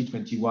in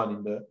 2021,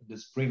 in the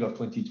spring of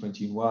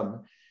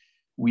 2021,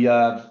 we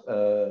have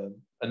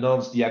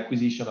announced the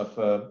acquisition of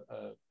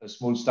a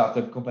small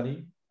startup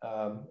company,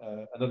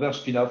 another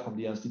spin-off from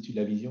the Institut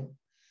La Vision,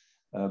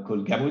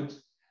 called Gamut,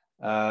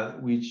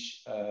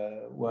 which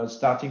was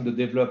starting the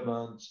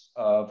development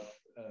of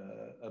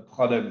a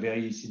product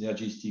very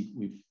synergistic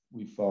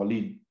with our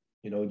lead,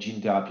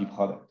 gene therapy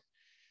product.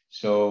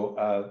 So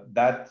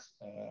that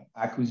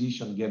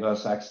acquisition gave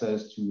us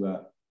access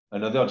to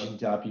another gene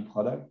therapy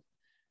product,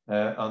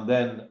 and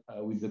then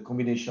with the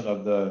combination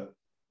of the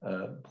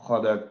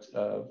product,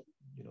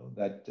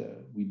 that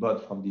we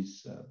bought from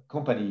this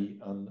company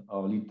and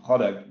our lead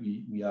product,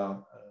 we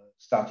are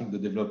starting the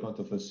development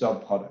of a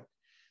third product.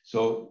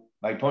 So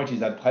my point is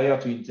that prior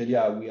to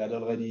Intellia, we had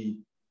already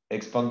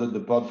expanded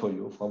the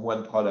portfolio from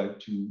one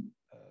product to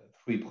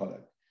 3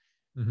 products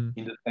in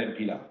the same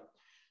pillar.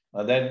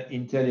 And then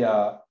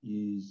Intellia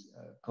is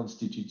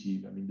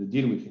constitutive. I mean, the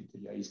deal with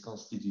Intellia is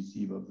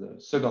constitutive of the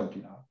second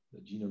pillar,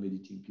 the genome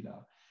editing pillar.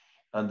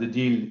 And the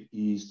deal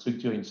is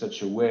structured in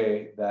such a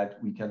way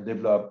that we can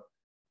develop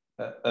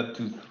up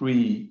to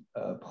 3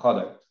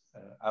 products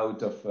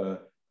out of a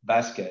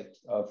basket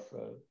of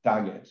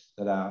targets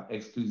that are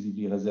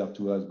exclusively reserved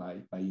to us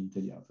by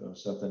Intellia for a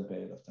certain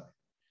period of time.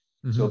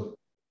 So,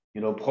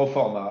 pro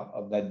forma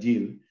of that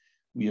deal,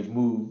 we have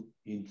moved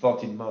in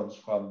 14 months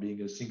from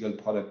being a single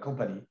product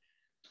company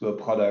to a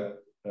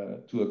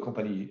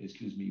company,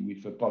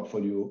 with a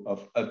portfolio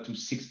of up to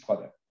 6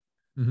 products.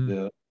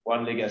 The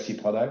 1 legacy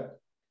product,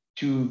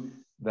 2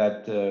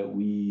 that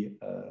we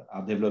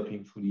are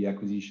developing through the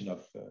acquisition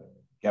of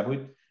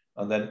Gamut,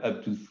 and then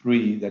up to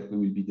 3 that we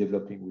will be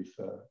developing with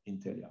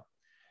Intellia.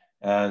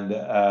 And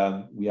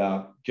we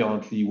are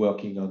currently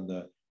working on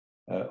the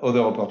other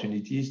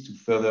opportunities to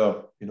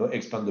further,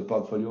 expand the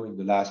portfolio in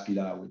the last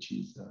pillar, which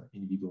is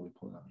in vivo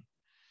reprogramming.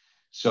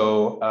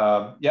 So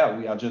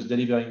we are just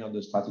delivering on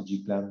the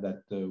strategic plan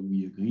that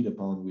we agreed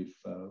upon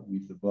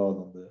with the board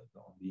on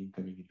the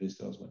incoming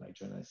investors when I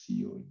joined as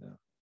CEO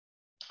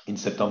in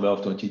September of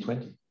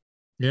 2020.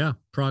 Yeah,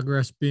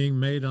 progress being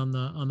made on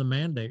the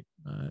mandate.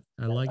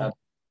 I like it.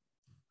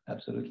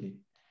 Absolutely.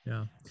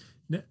 Yeah.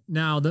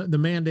 Now the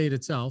mandate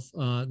itself,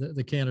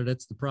 the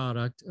candidates, the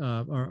product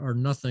are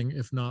nothing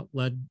if not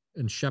led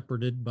and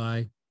shepherded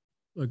by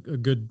a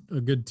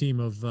good team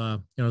of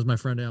as my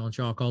friend Alan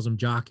Shaw calls them,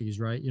 jockeys,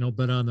 right? You don't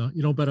bet on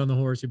the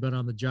horse, you bet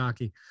on the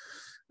jockey.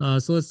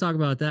 So let's talk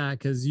about that,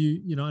 because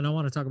and I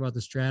want to talk about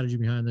the strategy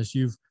behind this.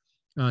 You've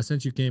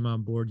since you came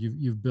on board,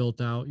 you've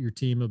built out your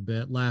team a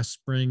bit. Last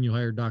spring, you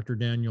hired Dr.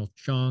 Daniel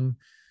Chung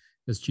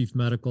as Chief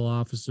Medical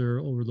Officer.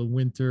 Over the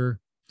winter,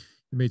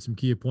 you made some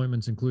key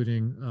appointments,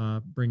 including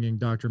bringing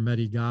Dr.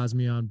 Mehdi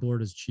Ghazmi on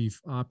board as Chief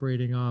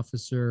Operating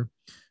Officer.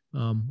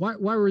 Why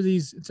were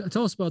these?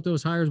 Tell us about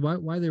those hires.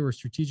 Why they were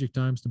strategic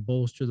times to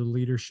bolster the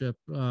leadership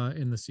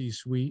in the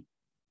C-suite?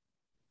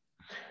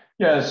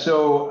 Yeah.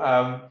 So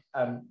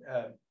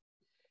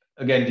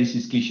again, this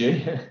is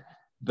cliche,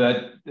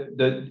 but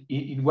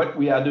in what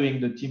we are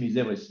doing, the team is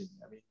everything.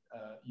 I mean,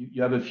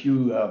 you have a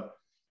few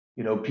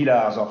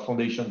pillars or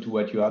foundation to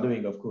what you are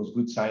doing. Of course,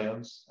 good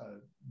science,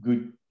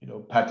 good,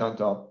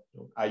 patent or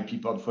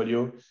IP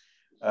portfolio.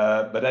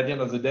 But at the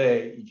end of the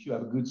day, if you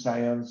have good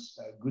science,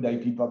 a good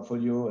IP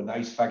portfolio, a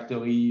nice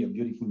factory, a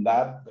beautiful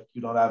lab, but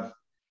you don't have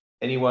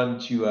anyone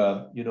to,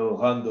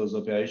 run those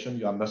operations,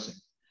 you are nothing.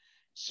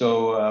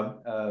 So,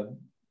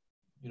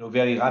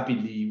 very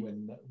rapidly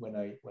when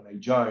I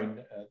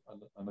joined,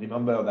 and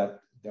remember that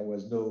there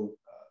was no,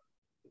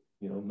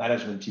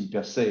 management team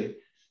per se.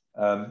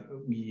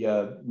 We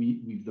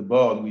with the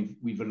board,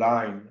 we've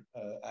aligned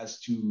as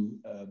to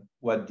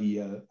what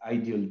the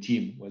ideal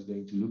team was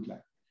going to look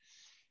like.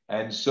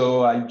 And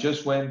so I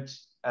just went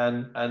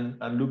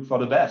and looked for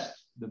the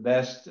best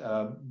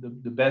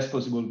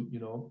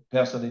possible,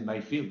 person in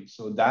my field.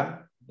 So Dan,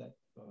 that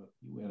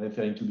you were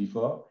referring to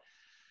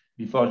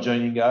before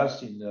joining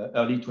us in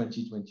early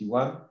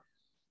 2021,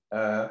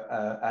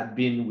 had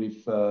been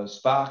with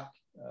Spark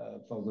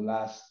for the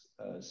last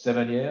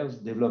 7 years,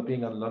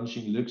 developing and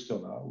launching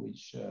Luxturna,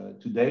 which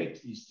to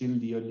date is still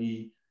the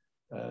only,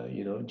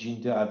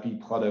 gene therapy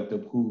product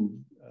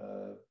approved,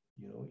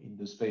 in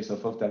the space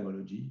of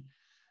ophthalmology,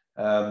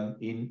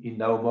 in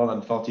now more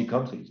than 40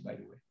 countries, by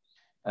the way.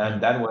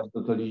 And that was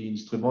totally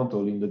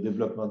instrumental in the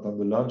development and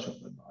the launch of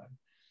the brand.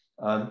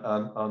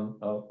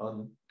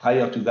 And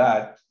prior to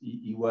that,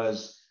 he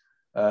was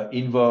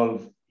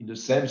involved in the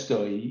same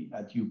story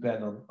at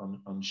UPenn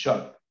on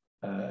Shop,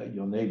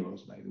 your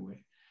neighbors, by the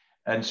way.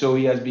 And so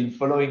he has been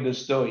following the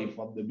story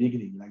from the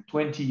beginning. Like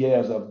 20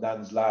 years of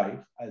Dan's life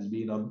has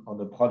been on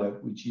a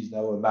product, which is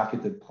now a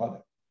marketed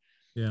product.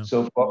 Yeah.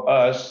 So for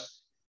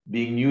us,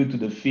 being new to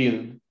the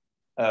field,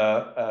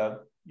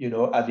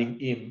 having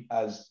him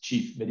as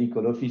chief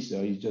medical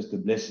officer is just a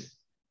blessing,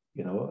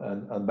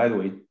 and by the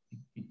way,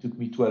 it took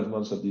me 12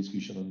 months of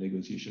discussion and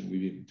negotiation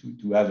with him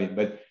to have him.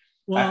 But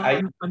well,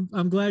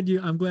 I'm glad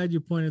you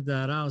pointed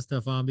that out,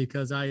 Stéphane,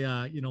 because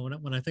I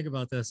when I think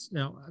about this,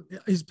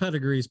 his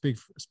pedigree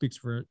speaks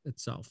for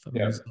itself. I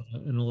mean, he's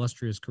an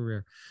illustrious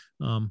career,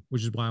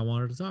 which is why I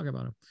wanted to talk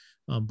about him.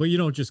 But you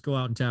don't just go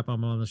out and tap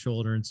him on the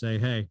shoulder and say,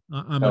 "Hey,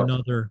 I'm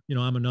another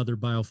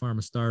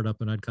biopharma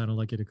startup, and I'd kind of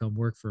like you to come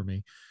work for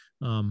me."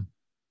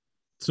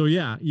 So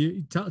yeah,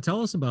 you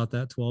tell us about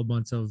that 12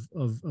 months of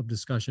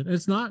discussion.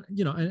 It's not,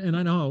 and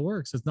I know how it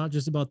works. It's not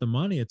just about the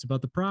money. It's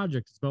about the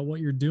project. It's about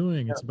what you're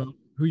doing. It's about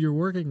who you're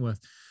working with.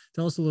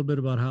 Tell us a little bit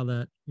about how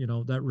that,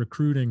 that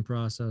recruiting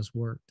process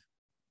worked.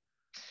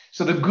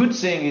 So the good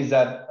thing is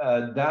that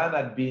Dan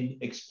had been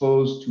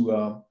exposed to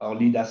our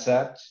lead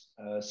asset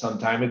some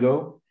time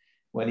ago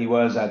when he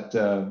was at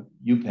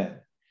UPenn,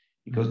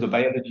 because the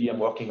biology we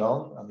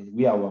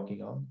are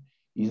working on,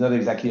 is not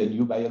exactly a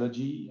new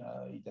biology.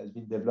 It has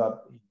been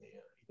developed in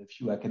a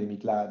few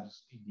academic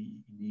labs in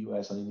the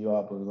US and in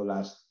Europe over the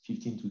last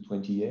 15 to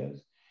 20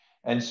 years.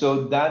 And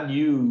so Dan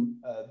knew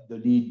the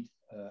lead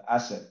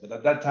asset, but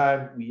at that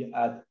time we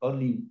had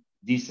only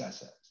this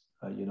asset.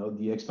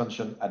 The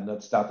expansion had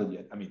not started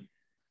yet. I mean,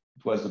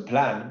 it was a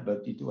plan,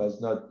 but it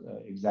was not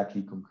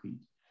exactly concrete.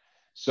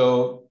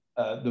 So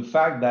the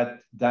fact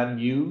that Dan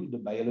knew the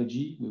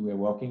biology we were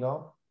working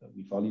on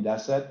with our lead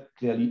asset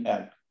clearly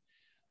helped.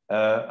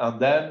 And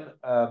then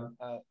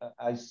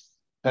I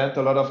spent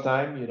a lot of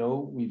time,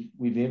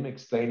 with him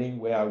explaining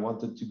where I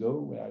wanted to go,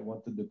 where I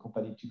wanted the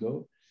company to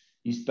go.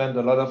 He spent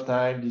a lot of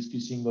time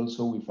discussing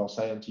also with our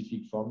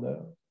scientific founder.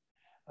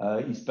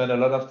 He spent a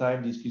lot of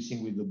time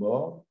discussing with the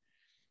board.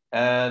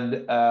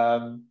 And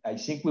I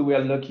think we were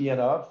lucky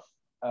enough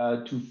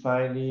to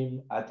find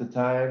him at a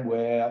time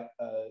where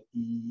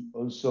he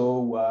also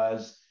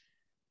was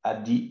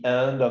at the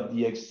end of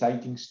the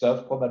exciting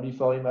stuff, probably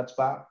for him at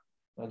Spark.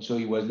 And so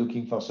he was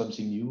looking for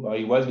something new, or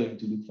he was going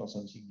to look for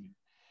something new.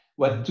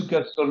 What took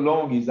us so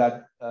long is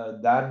that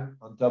Dan,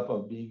 on top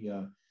of being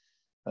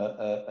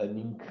an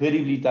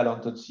incredibly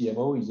talented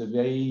CMO, is a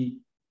very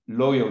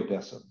loyal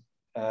person.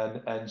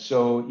 And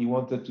so he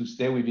wanted to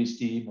stay with his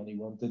team, and he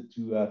wanted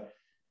to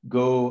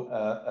go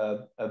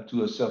up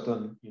to a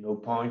certain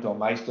point or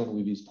milestone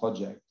with his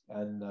project.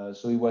 And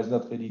so he was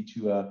not ready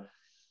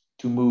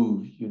to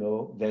move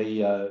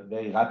very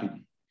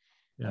rapidly.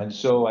 Yeah. And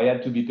so I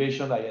had to be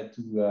patient. I had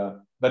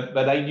to,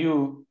 but I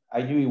knew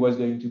he was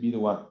going to be the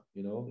one.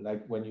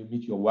 Like when you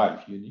meet your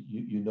wife,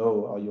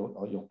 or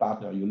your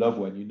partner, your loved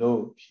one,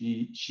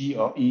 she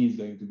or he is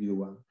going to be the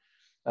one.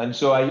 And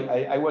so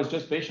I was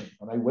just patient,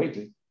 and I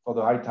waited for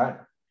the right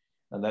time.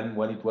 And then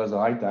when it was the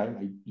right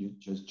time, you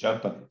just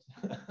jump on it,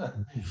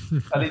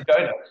 and it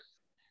joined us.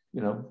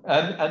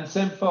 And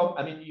same for,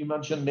 you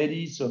mentioned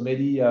Mehdi. So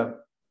Mehdi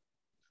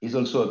is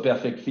also a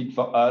perfect fit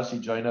for us. He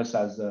joined us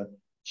as a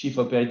Chief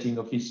Operating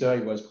Officer.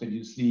 He was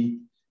previously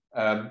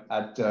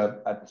at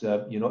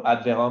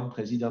Adverum,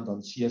 President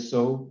and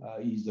CSO.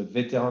 He's a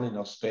veteran in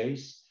our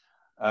space,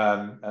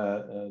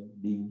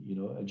 being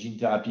a gene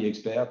therapy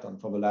expert, and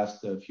for the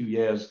last few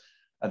years,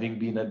 having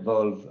been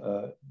involved,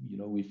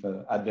 with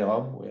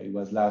Adverum, where he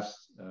was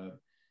last,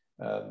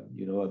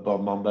 a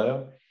board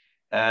member,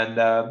 and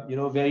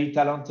very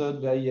talented,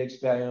 very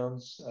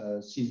experienced,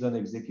 seasoned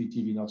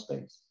executive in our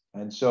space.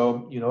 And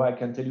so, I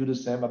can tell you the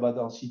same about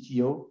our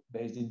CTO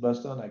based in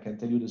Boston. I can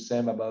tell you the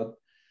same about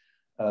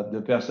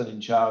the person in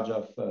charge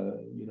of,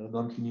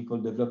 non-clinical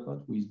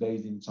development, who is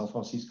based in San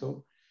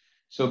Francisco.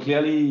 So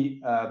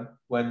clearly,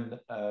 when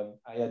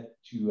I had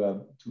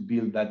to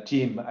build that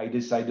team, I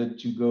decided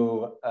to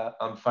go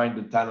and find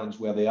the talents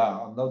where they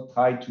are, and not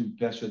try to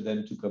persuade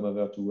them to come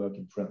over to work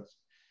in France.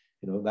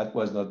 That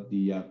was not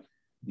the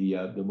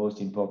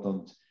most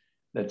important,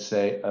 let's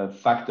say,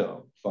 factor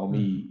for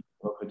me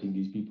recruiting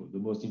these people. The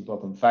most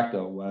important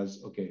factor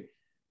was, okay,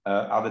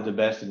 are they the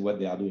best in what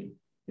they are doing?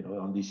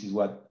 And this is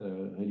what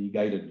really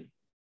guided me.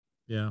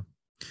 Yeah.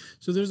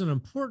 So there's an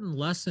important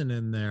lesson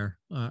in there,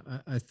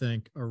 I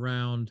think,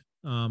 around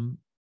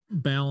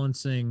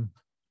balancing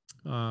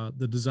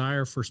the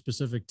desire for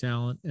specific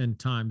talent and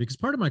time. Because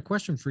part of my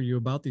question for you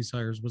about these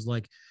hires was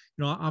like,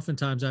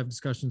 oftentimes I have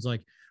discussions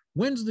like,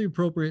 when's the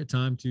appropriate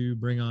time to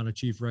bring on a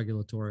chief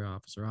regulatory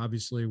officer?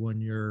 Obviously, when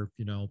you're,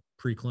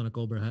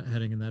 preclinical, but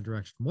heading in that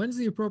direction. When's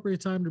the appropriate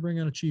time to bring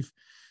on a chief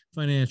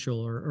financial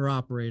or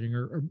operating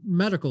or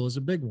medical is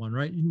a big one,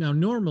 right? Now,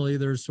 normally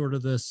there's sort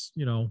of this,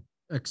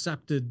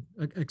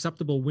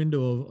 acceptable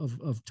window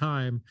of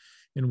time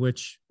in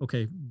which,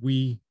 okay,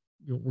 we're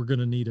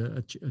going to need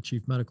a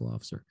chief medical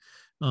officer.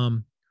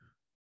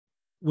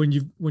 When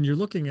you're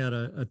looking at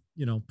a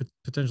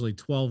potentially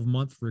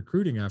 12-month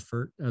recruiting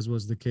effort, as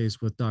was the case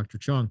with Dr.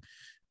 Chung,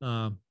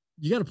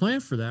 you got to plan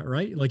for that,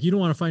 right? Like, you don't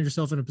want to find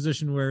yourself in a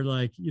position where,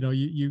 like,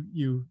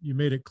 you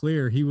made it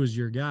clear he was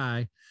your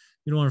guy.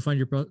 You don't want to find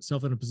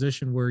yourself in a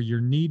position where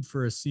your need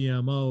for a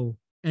CMO,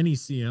 any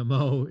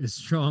CMO, is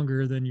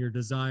stronger than your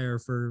desire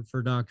for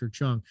Dr.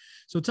 Chung.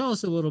 So tell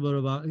us a little bit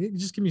about,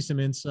 just give me some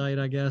insight,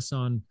 I guess,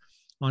 on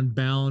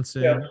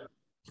balancing,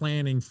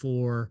 planning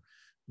for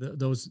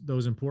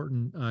those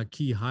important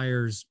key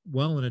hires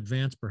well in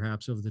advance,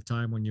 perhaps, of the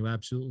time when you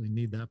absolutely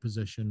need that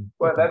position.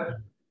 Well,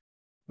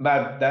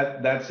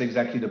 that's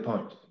exactly the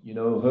point.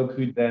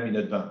 Recruit them in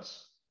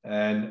advance.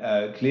 And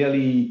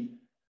clearly,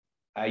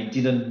 I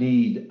didn't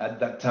need, at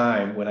that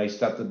time when I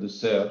started the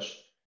search,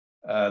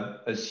 a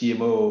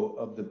CMO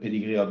of the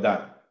pedigree of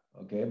that.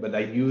 Okay, but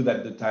I knew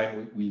that the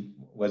time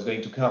was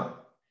going to come.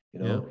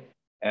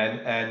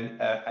 And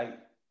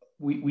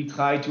we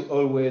try to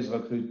always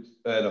recruit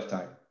ahead of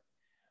time.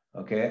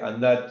 Okay, and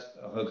not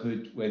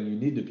recruit when you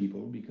need the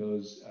people,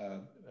 because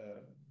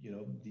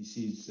this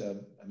is,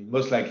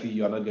 most likely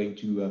you are not going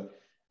to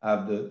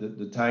have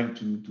the time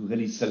to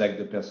really select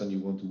the person you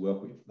want to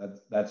work with.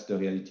 That's the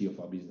reality of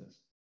our business.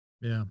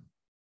 Yeah.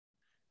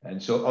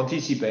 And so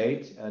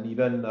anticipate, and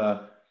even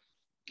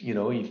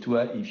if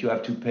you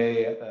have to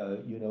pay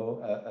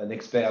an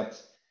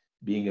expert,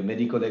 being a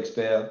medical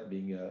expert,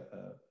 being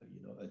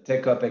a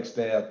tech-up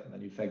expert,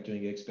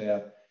 manufacturing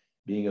expert,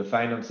 being a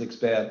finance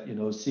expert,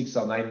 6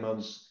 or 9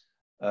 months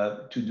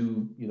to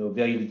do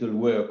very little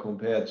work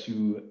compared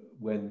to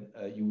when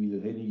you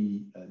will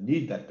really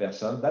need that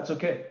person. That's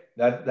okay.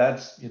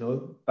 That's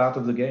part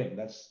of the game.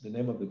 That's the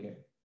name of the game.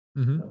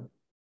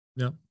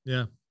 Mm-hmm.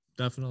 Yeah,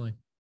 definitely.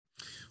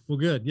 Well,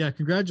 good. Yeah,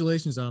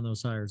 congratulations on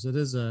those hires. It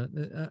is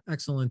an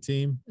excellent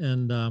team,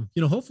 and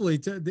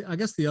hopefully, I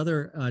guess the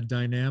other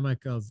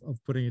dynamic of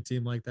putting a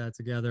team like that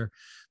together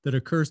that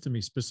occurs to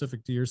me,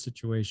 specific to your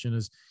situation,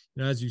 is,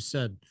 as you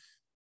said,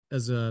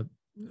 as a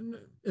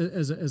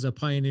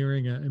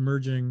pioneering,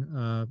 emerging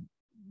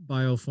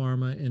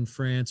biopharma in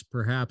France,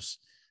 perhaps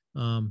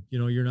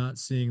you're not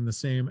seeing the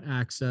same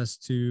access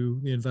to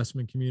the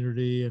investment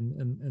community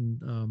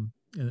and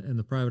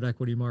the private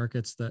equity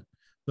markets that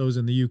those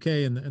in the UK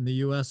and the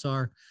US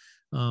are.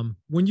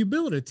 When you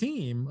build a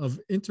team of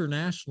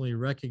internationally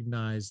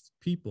recognized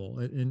people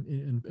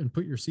and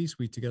put your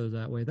C-suite together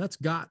that way, that's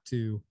got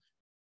to,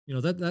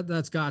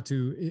 that's got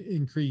to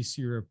increase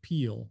your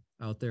appeal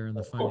out there in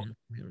the finance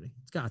community.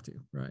 It's got to,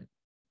 right?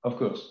 Of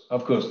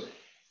course.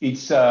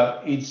 It's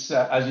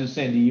as you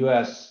say in the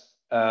US,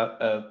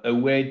 a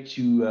way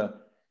to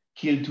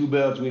kill two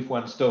birds with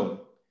one stone.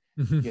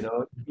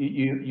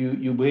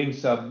 You bring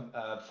some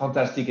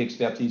fantastic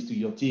expertise to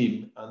your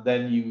team, and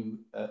then you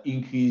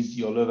increase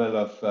your level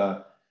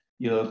of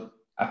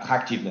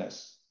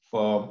attractiveness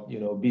for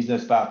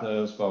business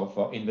partners,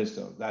 for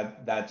investors.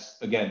 That's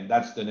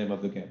the name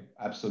of the game.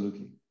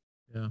 Absolutely.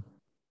 Yeah.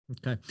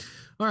 Okay.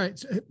 All right.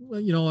 So,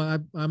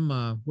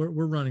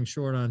 we're running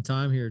short on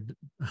time here,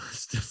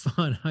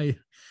 Stéphane.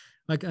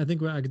 I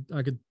think I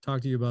could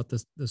talk to you about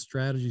the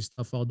strategy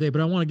stuff all day, but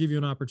I want to give you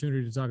an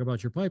opportunity to talk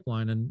about your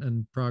pipeline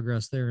and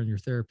progress there and your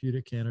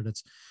therapeutic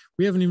candidates.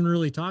 We haven't even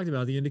really talked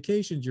about the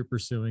indications you're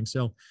pursuing.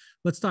 So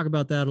let's talk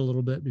about that a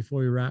little bit before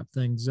we wrap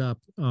things up.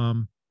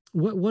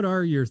 What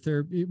are your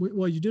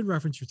well, you did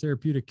reference your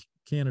therapeutic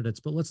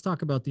candidates, but let's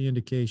talk about the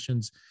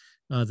indications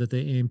that they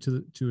aim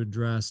to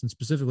address, and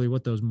specifically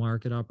what those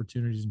market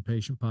opportunities and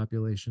patient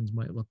populations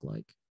might look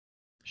like.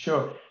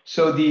 Sure.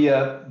 So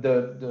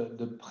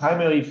the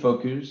primary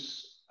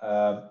focus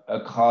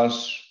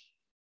across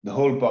the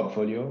whole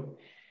portfolio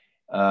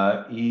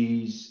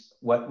is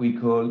what we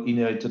call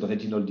inherited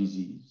retinal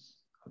disease.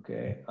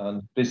 Okay,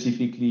 and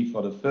specifically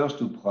for the first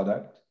two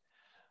products,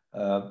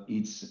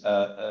 It's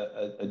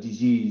a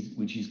disease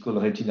which is called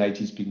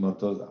retinitis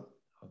pigmentosa,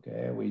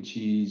 okay, which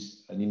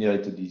is an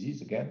inherited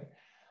disease, again,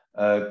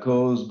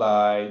 caused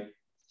by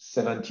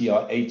 70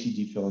 or 80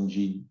 different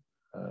genes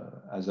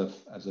as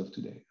of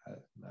today.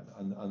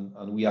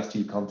 And we are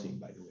still counting,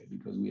 by the way,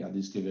 because we are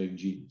discovering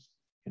genes,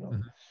 you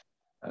know,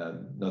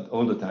 not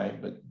all the time,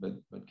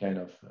 but kind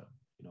of,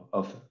 you know,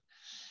 often.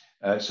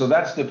 So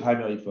that's the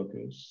primary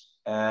focus.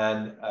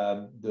 And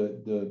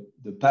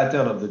the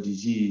pattern of the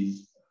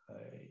disease,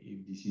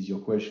 if this is your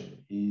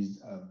question,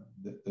 is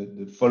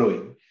the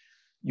following.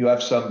 You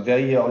have some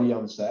very early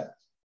onset,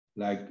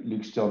 like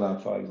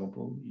Luxturna, for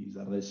example, is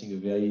addressing a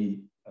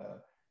very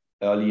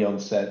early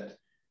onset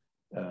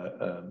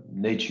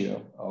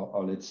nature,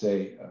 or let's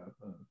say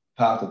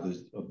part of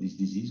this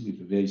disease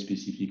with a very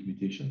specific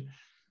mutation.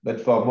 But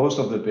for most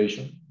of the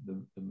patients,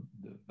 the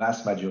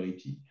vast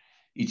majority,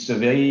 it's a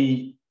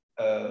very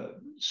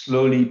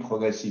slowly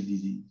progressive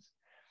disease.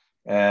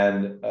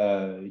 And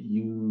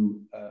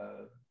you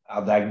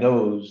are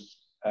diagnosed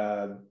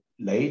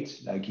late,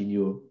 like in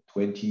your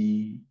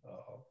 20,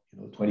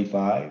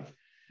 25,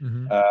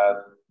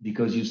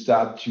 because you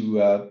start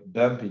to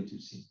bump into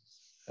things,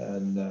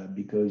 and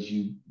because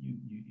you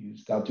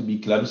start to be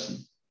clumsy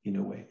in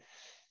a way,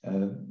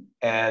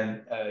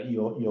 and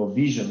your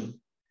vision,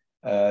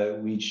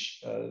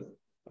 which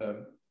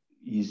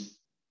is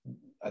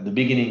at the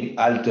beginning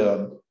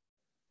altered,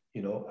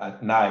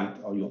 at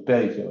night, or your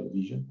peripheral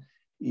vision,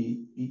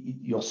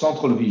 your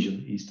central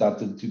vision is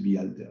started to be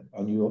altered,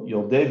 and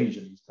your day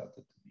vision is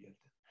started to be altered.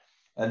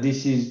 And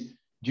this is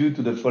due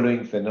to the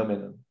following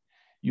phenomenon.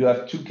 You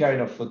have two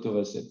kinds of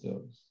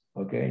photoreceptors,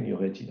 okay, in your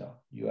retina.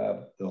 You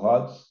have the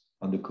rods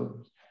and the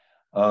cones.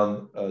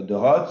 The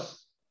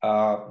rods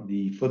are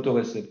the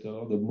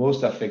photoreceptor the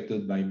most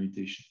affected by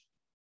mutation.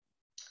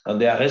 And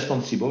they are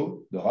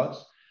responsible, the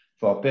rods,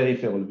 for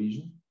peripheral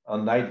vision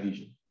and night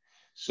vision.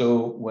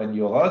 So when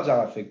your rods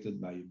are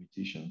affected by a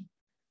mutation,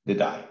 they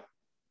die.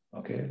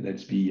 Okay,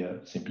 let's be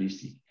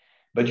simplistic.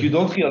 But you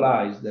don't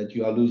realize that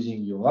you are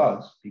losing your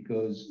rods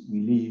because we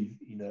live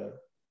in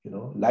a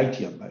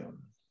lighty environment.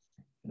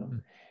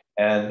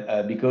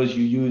 And because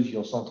you use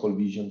your central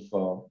vision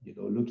for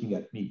looking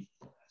at me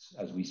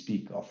as we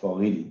speak, or for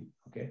reading.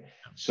 Okay,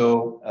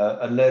 so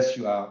unless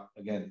you are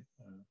again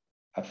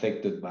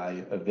affected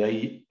by a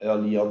very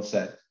early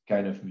onset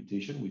kind of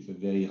mutation with a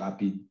very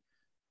rapid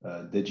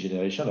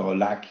degeneration or a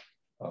lack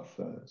of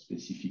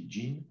specific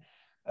gene,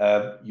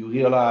 you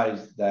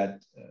realize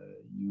that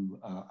you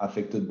are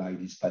affected by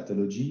this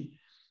pathology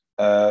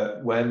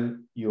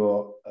when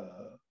your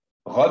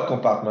rod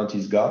compartment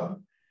is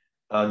gone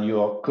and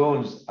your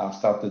cones are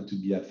started to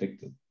be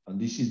affected. And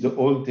this is the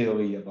whole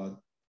theory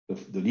about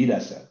the lead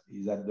cell,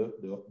 is that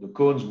the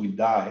cones will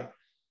die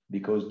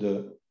because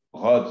the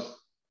rods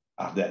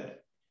are dead,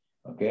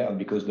 okay? And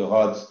because the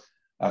rods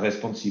are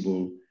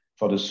responsible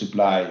for the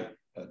supply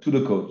to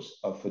the cones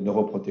of a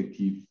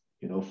neuroprotective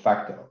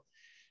factor.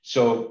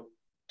 So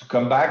to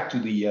come back to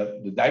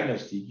the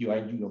diagnostic, you are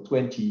in your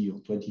 20 or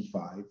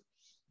 25,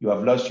 you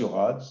have lost your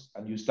rods,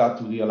 and you start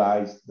to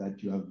realize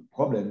that you have a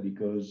problem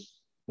because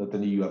not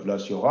only you have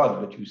lost your rod,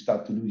 but you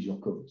start to lose your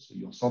cones. So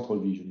your central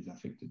vision is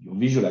affected, your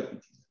visual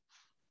acuity.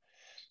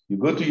 You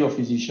go to your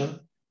physician,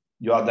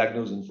 you are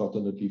diagnosed,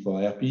 unfortunately, for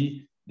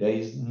RP. There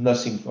is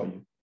nothing for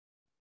you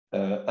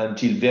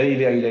until very,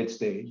 very late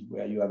stage,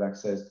 where you have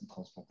access to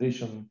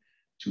transplantation,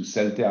 to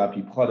cell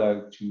therapy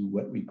product, to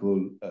what we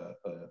call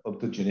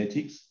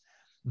optogenetics.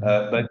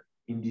 But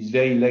in this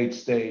very late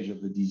stage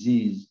of the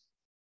disease,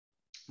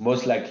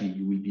 most likely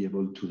you will be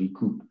able to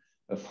recoup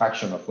a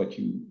fraction of what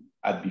you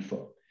had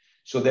before.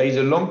 So there is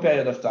a long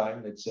period of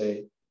time, let's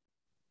say,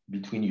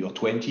 between your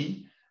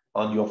 20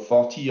 and your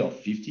 40 or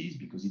 50s,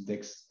 because it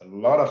takes a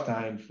lot of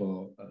time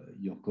for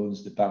your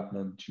cones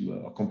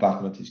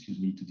compartment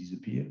to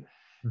disappear,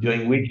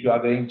 during which you are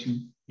going to,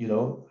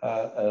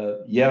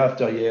 year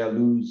after year,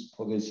 lose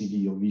progressively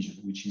your vision,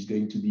 which is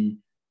going to be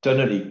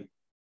tunneling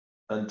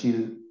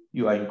until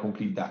you are in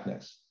complete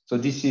darkness. So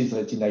this is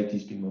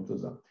retinitis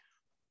pigmentosa.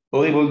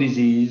 Horrible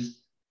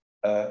disease,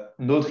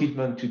 no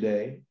treatment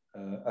today,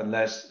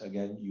 unless,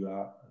 again, you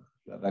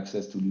have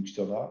access to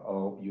Luxturna,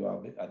 or you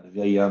are at the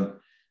very end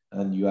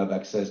and you have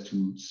access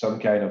to some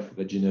kind of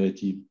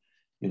regenerative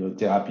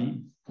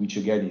therapy, which,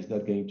 again, is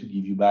not going to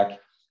give you back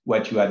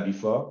what you had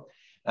before.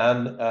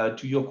 And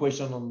to your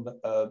question on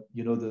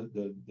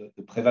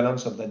the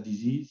prevalence of that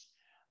disease,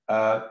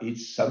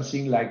 it's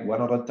something like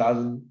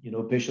 100,000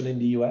 patients in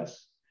the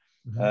US,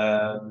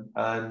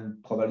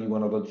 and probably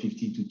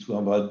 150 to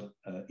 200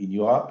 in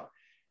Europe,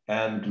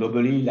 and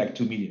globally like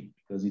 2 million,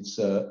 because it's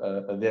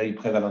a very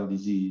prevalent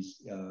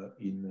disease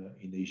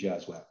in Asia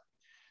as well.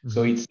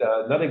 So it's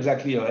not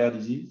exactly a rare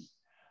disease,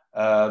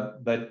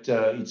 but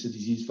it's a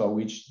disease for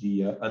which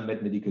the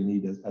unmet medical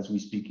need as we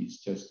speak is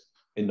just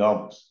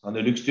enormous. And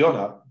the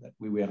Luxturna that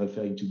we were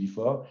referring to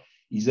before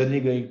is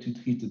only going to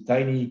treat a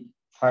tiny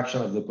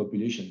fraction of the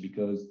population,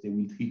 because it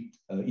will treat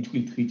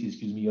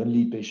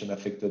only patients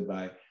affected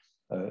by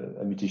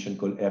a mutation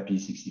called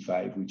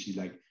RP65, which is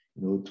like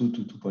 2 to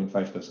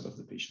 2.5% of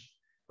the patient.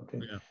 Okay.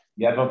 Yeah.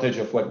 The advantage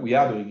of what we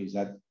are doing is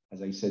that,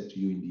 as I said to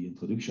you in the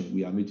introduction,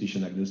 we are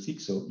mutation agnostic.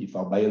 So if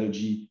our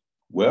biology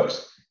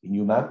works in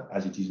human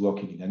as it is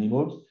working in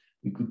animals,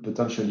 we could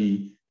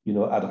potentially,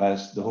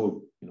 address the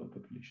whole,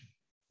 population.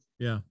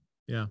 Yeah.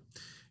 Yeah.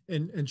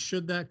 And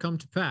should that come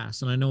to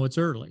pass, and I know it's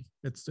early,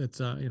 it's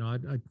it's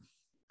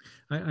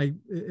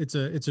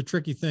a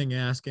tricky thing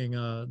asking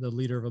the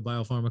leader of a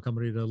biopharma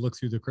company to look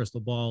through the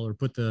crystal ball or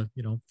put the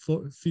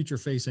future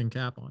facing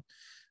cap on,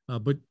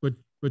 but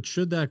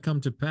should that come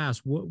to pass,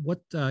 what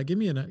give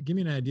me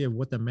an idea of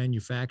what the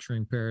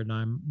manufacturing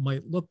paradigm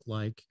might look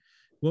like.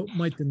 What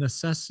might the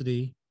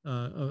necessity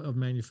of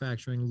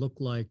manufacturing look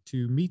like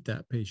to meet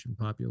that patient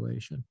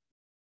population?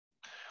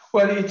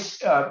 Well,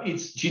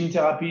 it's gene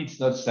therapy. It's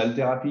not cell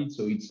therapy,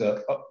 so it's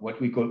what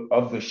we call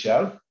off the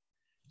shelf.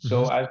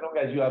 So as long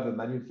as you have a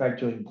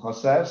manufacturing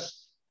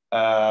process,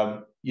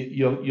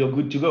 you're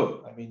good to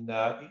go. I mean,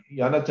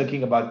 you're not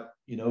talking about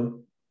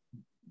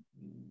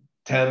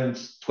 10,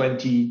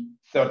 20,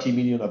 30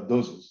 million of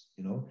doses.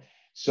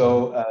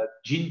 So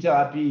gene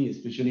therapy,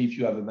 especially if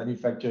you have a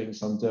manufacturing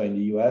center in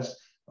the US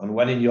and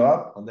one in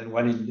Europe and then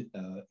one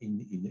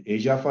in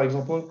Asia, for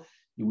example,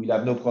 you will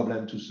have no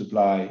problem to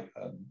supply,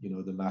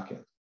 the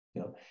market.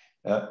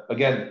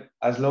 Again,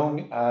 as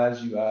long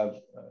as you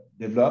have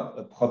developed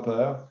a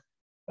proper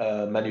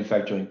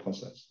manufacturing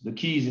process. The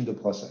key is in the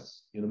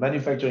process.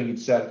 Manufacturing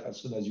itself,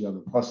 as soon as you have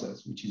a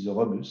process, which is a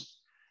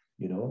robust,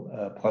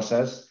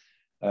 process,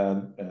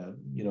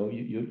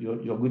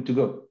 you're good to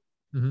go.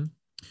 Mm-hmm.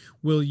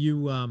 Will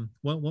you?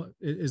 What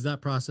is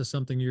that process?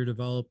 Something you're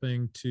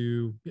developing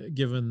to,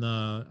 given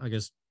the, I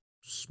guess,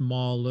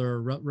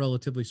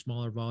 relatively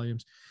smaller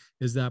volumes,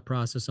 is that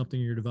process something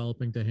you're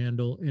developing to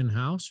handle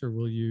in-house, or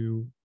will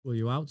you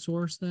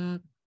outsource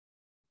that?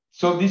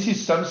 So this is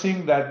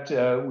something that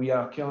we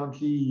are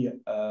currently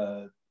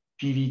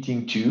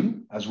pivoting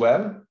to as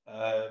well.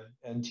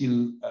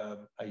 Until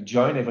I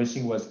joined,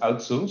 everything was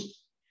outsourced,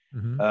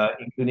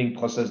 including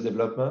process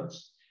development.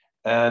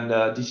 And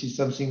this is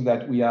something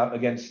that we are,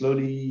 again,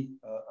 slowly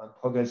and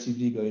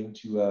progressively going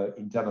to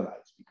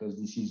internalize, because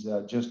this is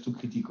just too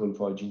critical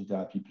for a gene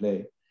therapy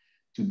play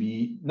to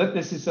be not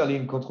necessarily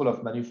in control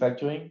of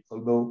manufacturing,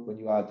 although when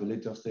you are at a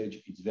later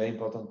stage, it's very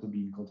important to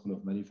be in control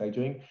of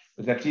manufacturing,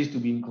 but at least to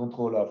be in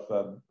control of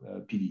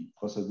PD,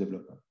 process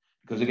development.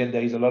 Because again,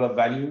 there is a lot of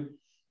value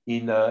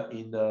in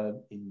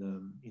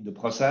the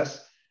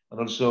process, and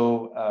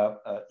also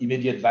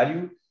immediate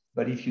value.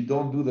 But if you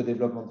don't do the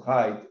development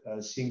right,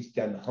 things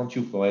can haunt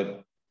you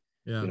forever.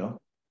 Yeah.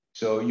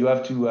 So you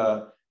have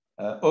to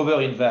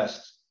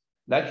overinvest.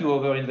 Like you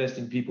overinvest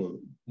in people,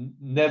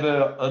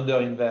 never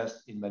underinvest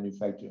in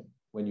manufacturing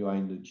when you are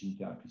in the gene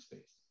therapy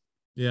space.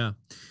 Yeah.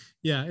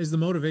 Yeah. Is the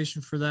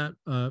motivation for that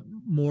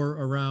more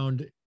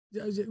around,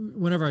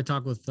 whenever I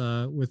talk with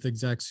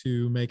execs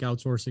who make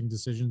outsourcing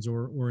decisions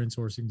or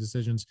insourcing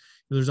decisions,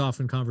 there's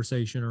often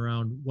conversation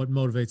around what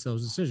motivates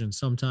those decisions.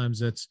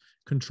 Sometimes it's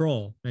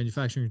control,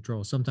 manufacturing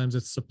control. Sometimes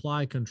it's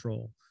supply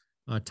control,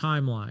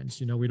 timelines.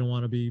 We don't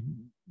want to be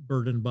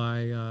burdened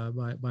by our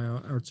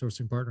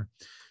outsourcing partner.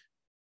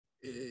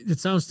 It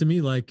sounds to me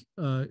like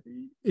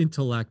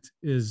intellect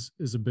is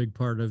a big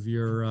part of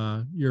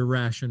your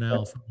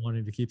rationale for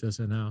wanting to keep this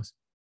in-house.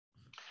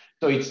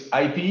 So it's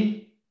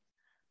IP,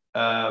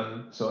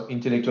 so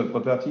intellectual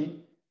property,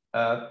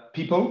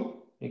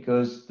 people,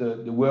 because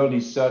the world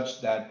is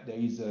such that there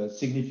is a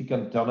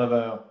significant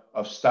turnover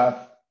of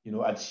staff,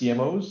 at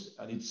CMOs,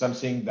 and it's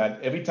something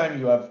that every time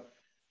you have,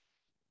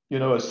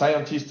 a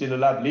scientist in a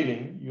lab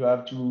leaving, you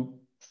have to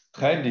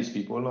train these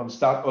people and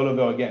start all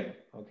over again.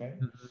 Okay.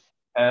 Mm-hmm.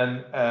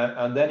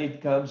 And then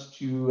it comes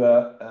to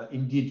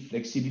indeed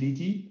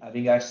flexibility,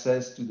 having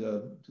access to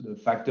the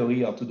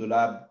factory or to the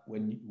lab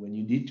when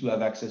you need to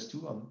have access to.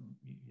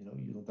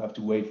 You don't have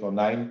to wait for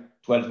 9,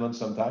 12 months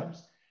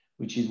sometimes,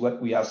 which is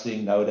what we are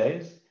seeing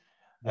nowadays.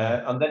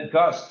 Yeah. And then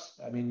costs.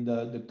 I mean,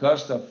 the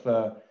cost of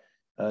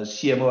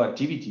CMO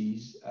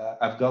activities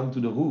have gone to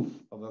the roof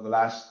over the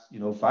last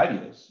 5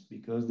 years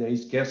because there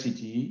is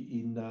scarcity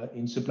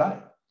in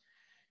supply.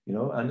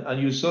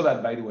 And you saw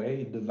that, by the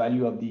way, in the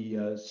value of the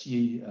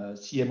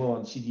CMO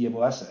and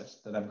CDMO assets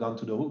that have gone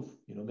to the roof.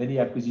 Many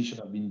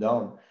acquisitions have been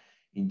done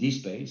in this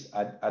space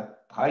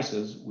at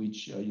prices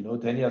which,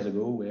 10 years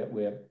ago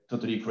were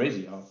totally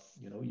crazy.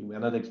 You were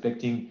not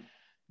expecting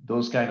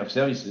those kind of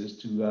services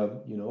to,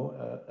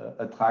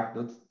 attract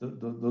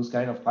those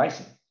kind of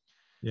pricing.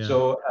 Yeah.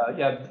 So,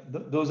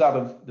 those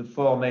are the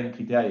 4 main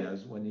criteria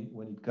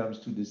when it comes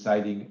to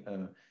deciding,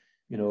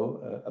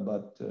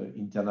 about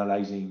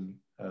internalizing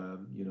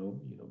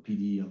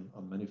PD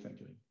on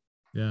manufacturing.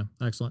 Yeah,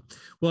 excellent.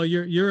 Well,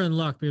 you're in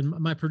luck.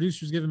 My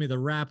producer's giving me the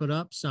wrap it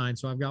up sign,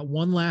 so I've got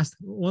one last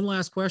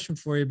question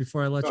for you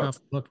before I let you off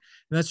the hook.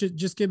 And that's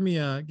just give me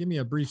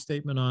a brief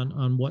statement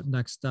on what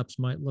next steps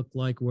might look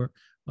like. Where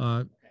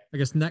I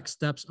guess next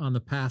steps on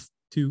the path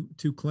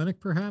to clinic,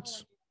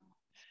 perhaps.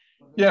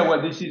 Yeah,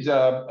 well, this is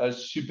a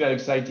super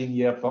exciting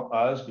year for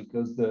us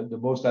because the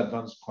most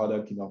advanced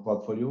product in our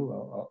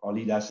portfolio, our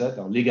lead asset,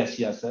 our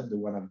legacy asset, the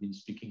one I've been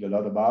speaking a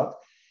lot about,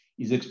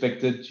 is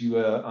expected to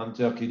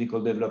enter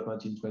clinical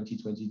development in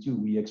 2022.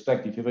 We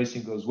expect, if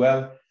everything goes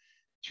well,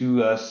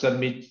 to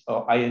submit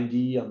our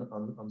IND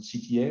on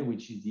CTA,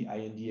 which is the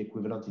IND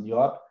equivalent in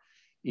Europe,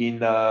 in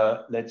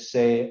let's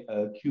say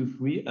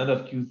Q3, end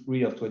of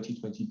Q3 of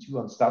 2022,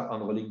 and start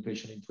enrolling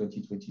patients in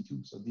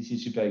 2022. So this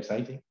is super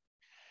exciting.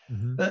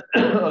 Mm-hmm.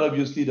 And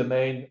obviously the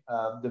main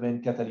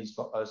catalyst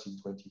for us in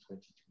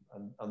 2022,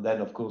 and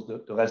then of course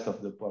the rest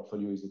of the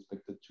portfolio is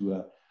expected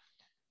to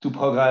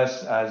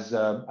progress as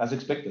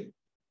expected.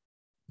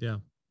 Yeah.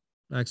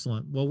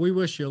 Excellent. Well, we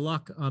wish you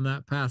luck on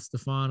that path,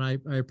 Stéphane.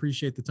 I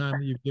appreciate the time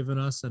that you've given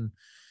us and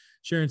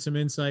sharing some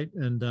insight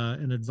and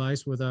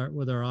advice with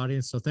our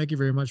audience. So thank you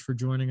very much for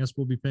joining us.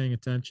 We'll be paying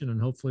attention,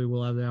 and hopefully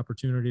we'll have the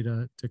opportunity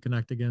to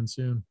connect again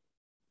soon.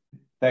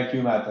 Thank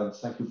you, Matt, and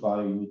thank you for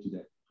having me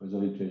today. It was a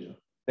real pleasure.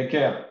 Take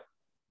care.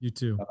 You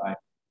too. Bye-bye.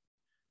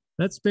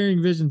 That's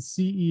SparingVision's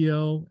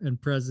CEO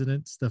and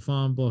President,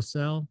 Stéphane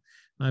Boissel.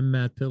 I'm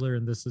Matt Pillar,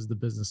 and this is the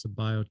Business of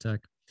Biotech.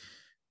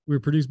 We're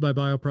produced by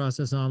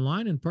Bioprocess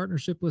Online in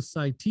partnership with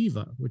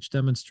Cytiva, which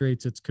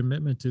demonstrates its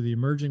commitment to the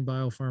emerging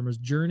biopharma's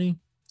journey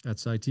at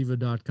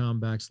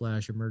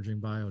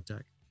cytiva.com/emerging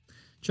biotech.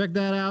 Check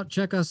that out.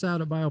 Check us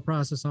out at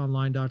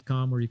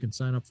bioprocessonline.com, where you can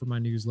sign up for my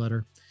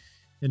newsletter.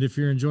 And if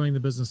you're enjoying the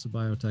Business of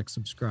Biotech,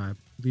 subscribe,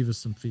 leave us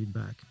some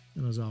feedback.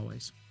 And as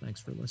always, thanks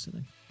for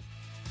listening.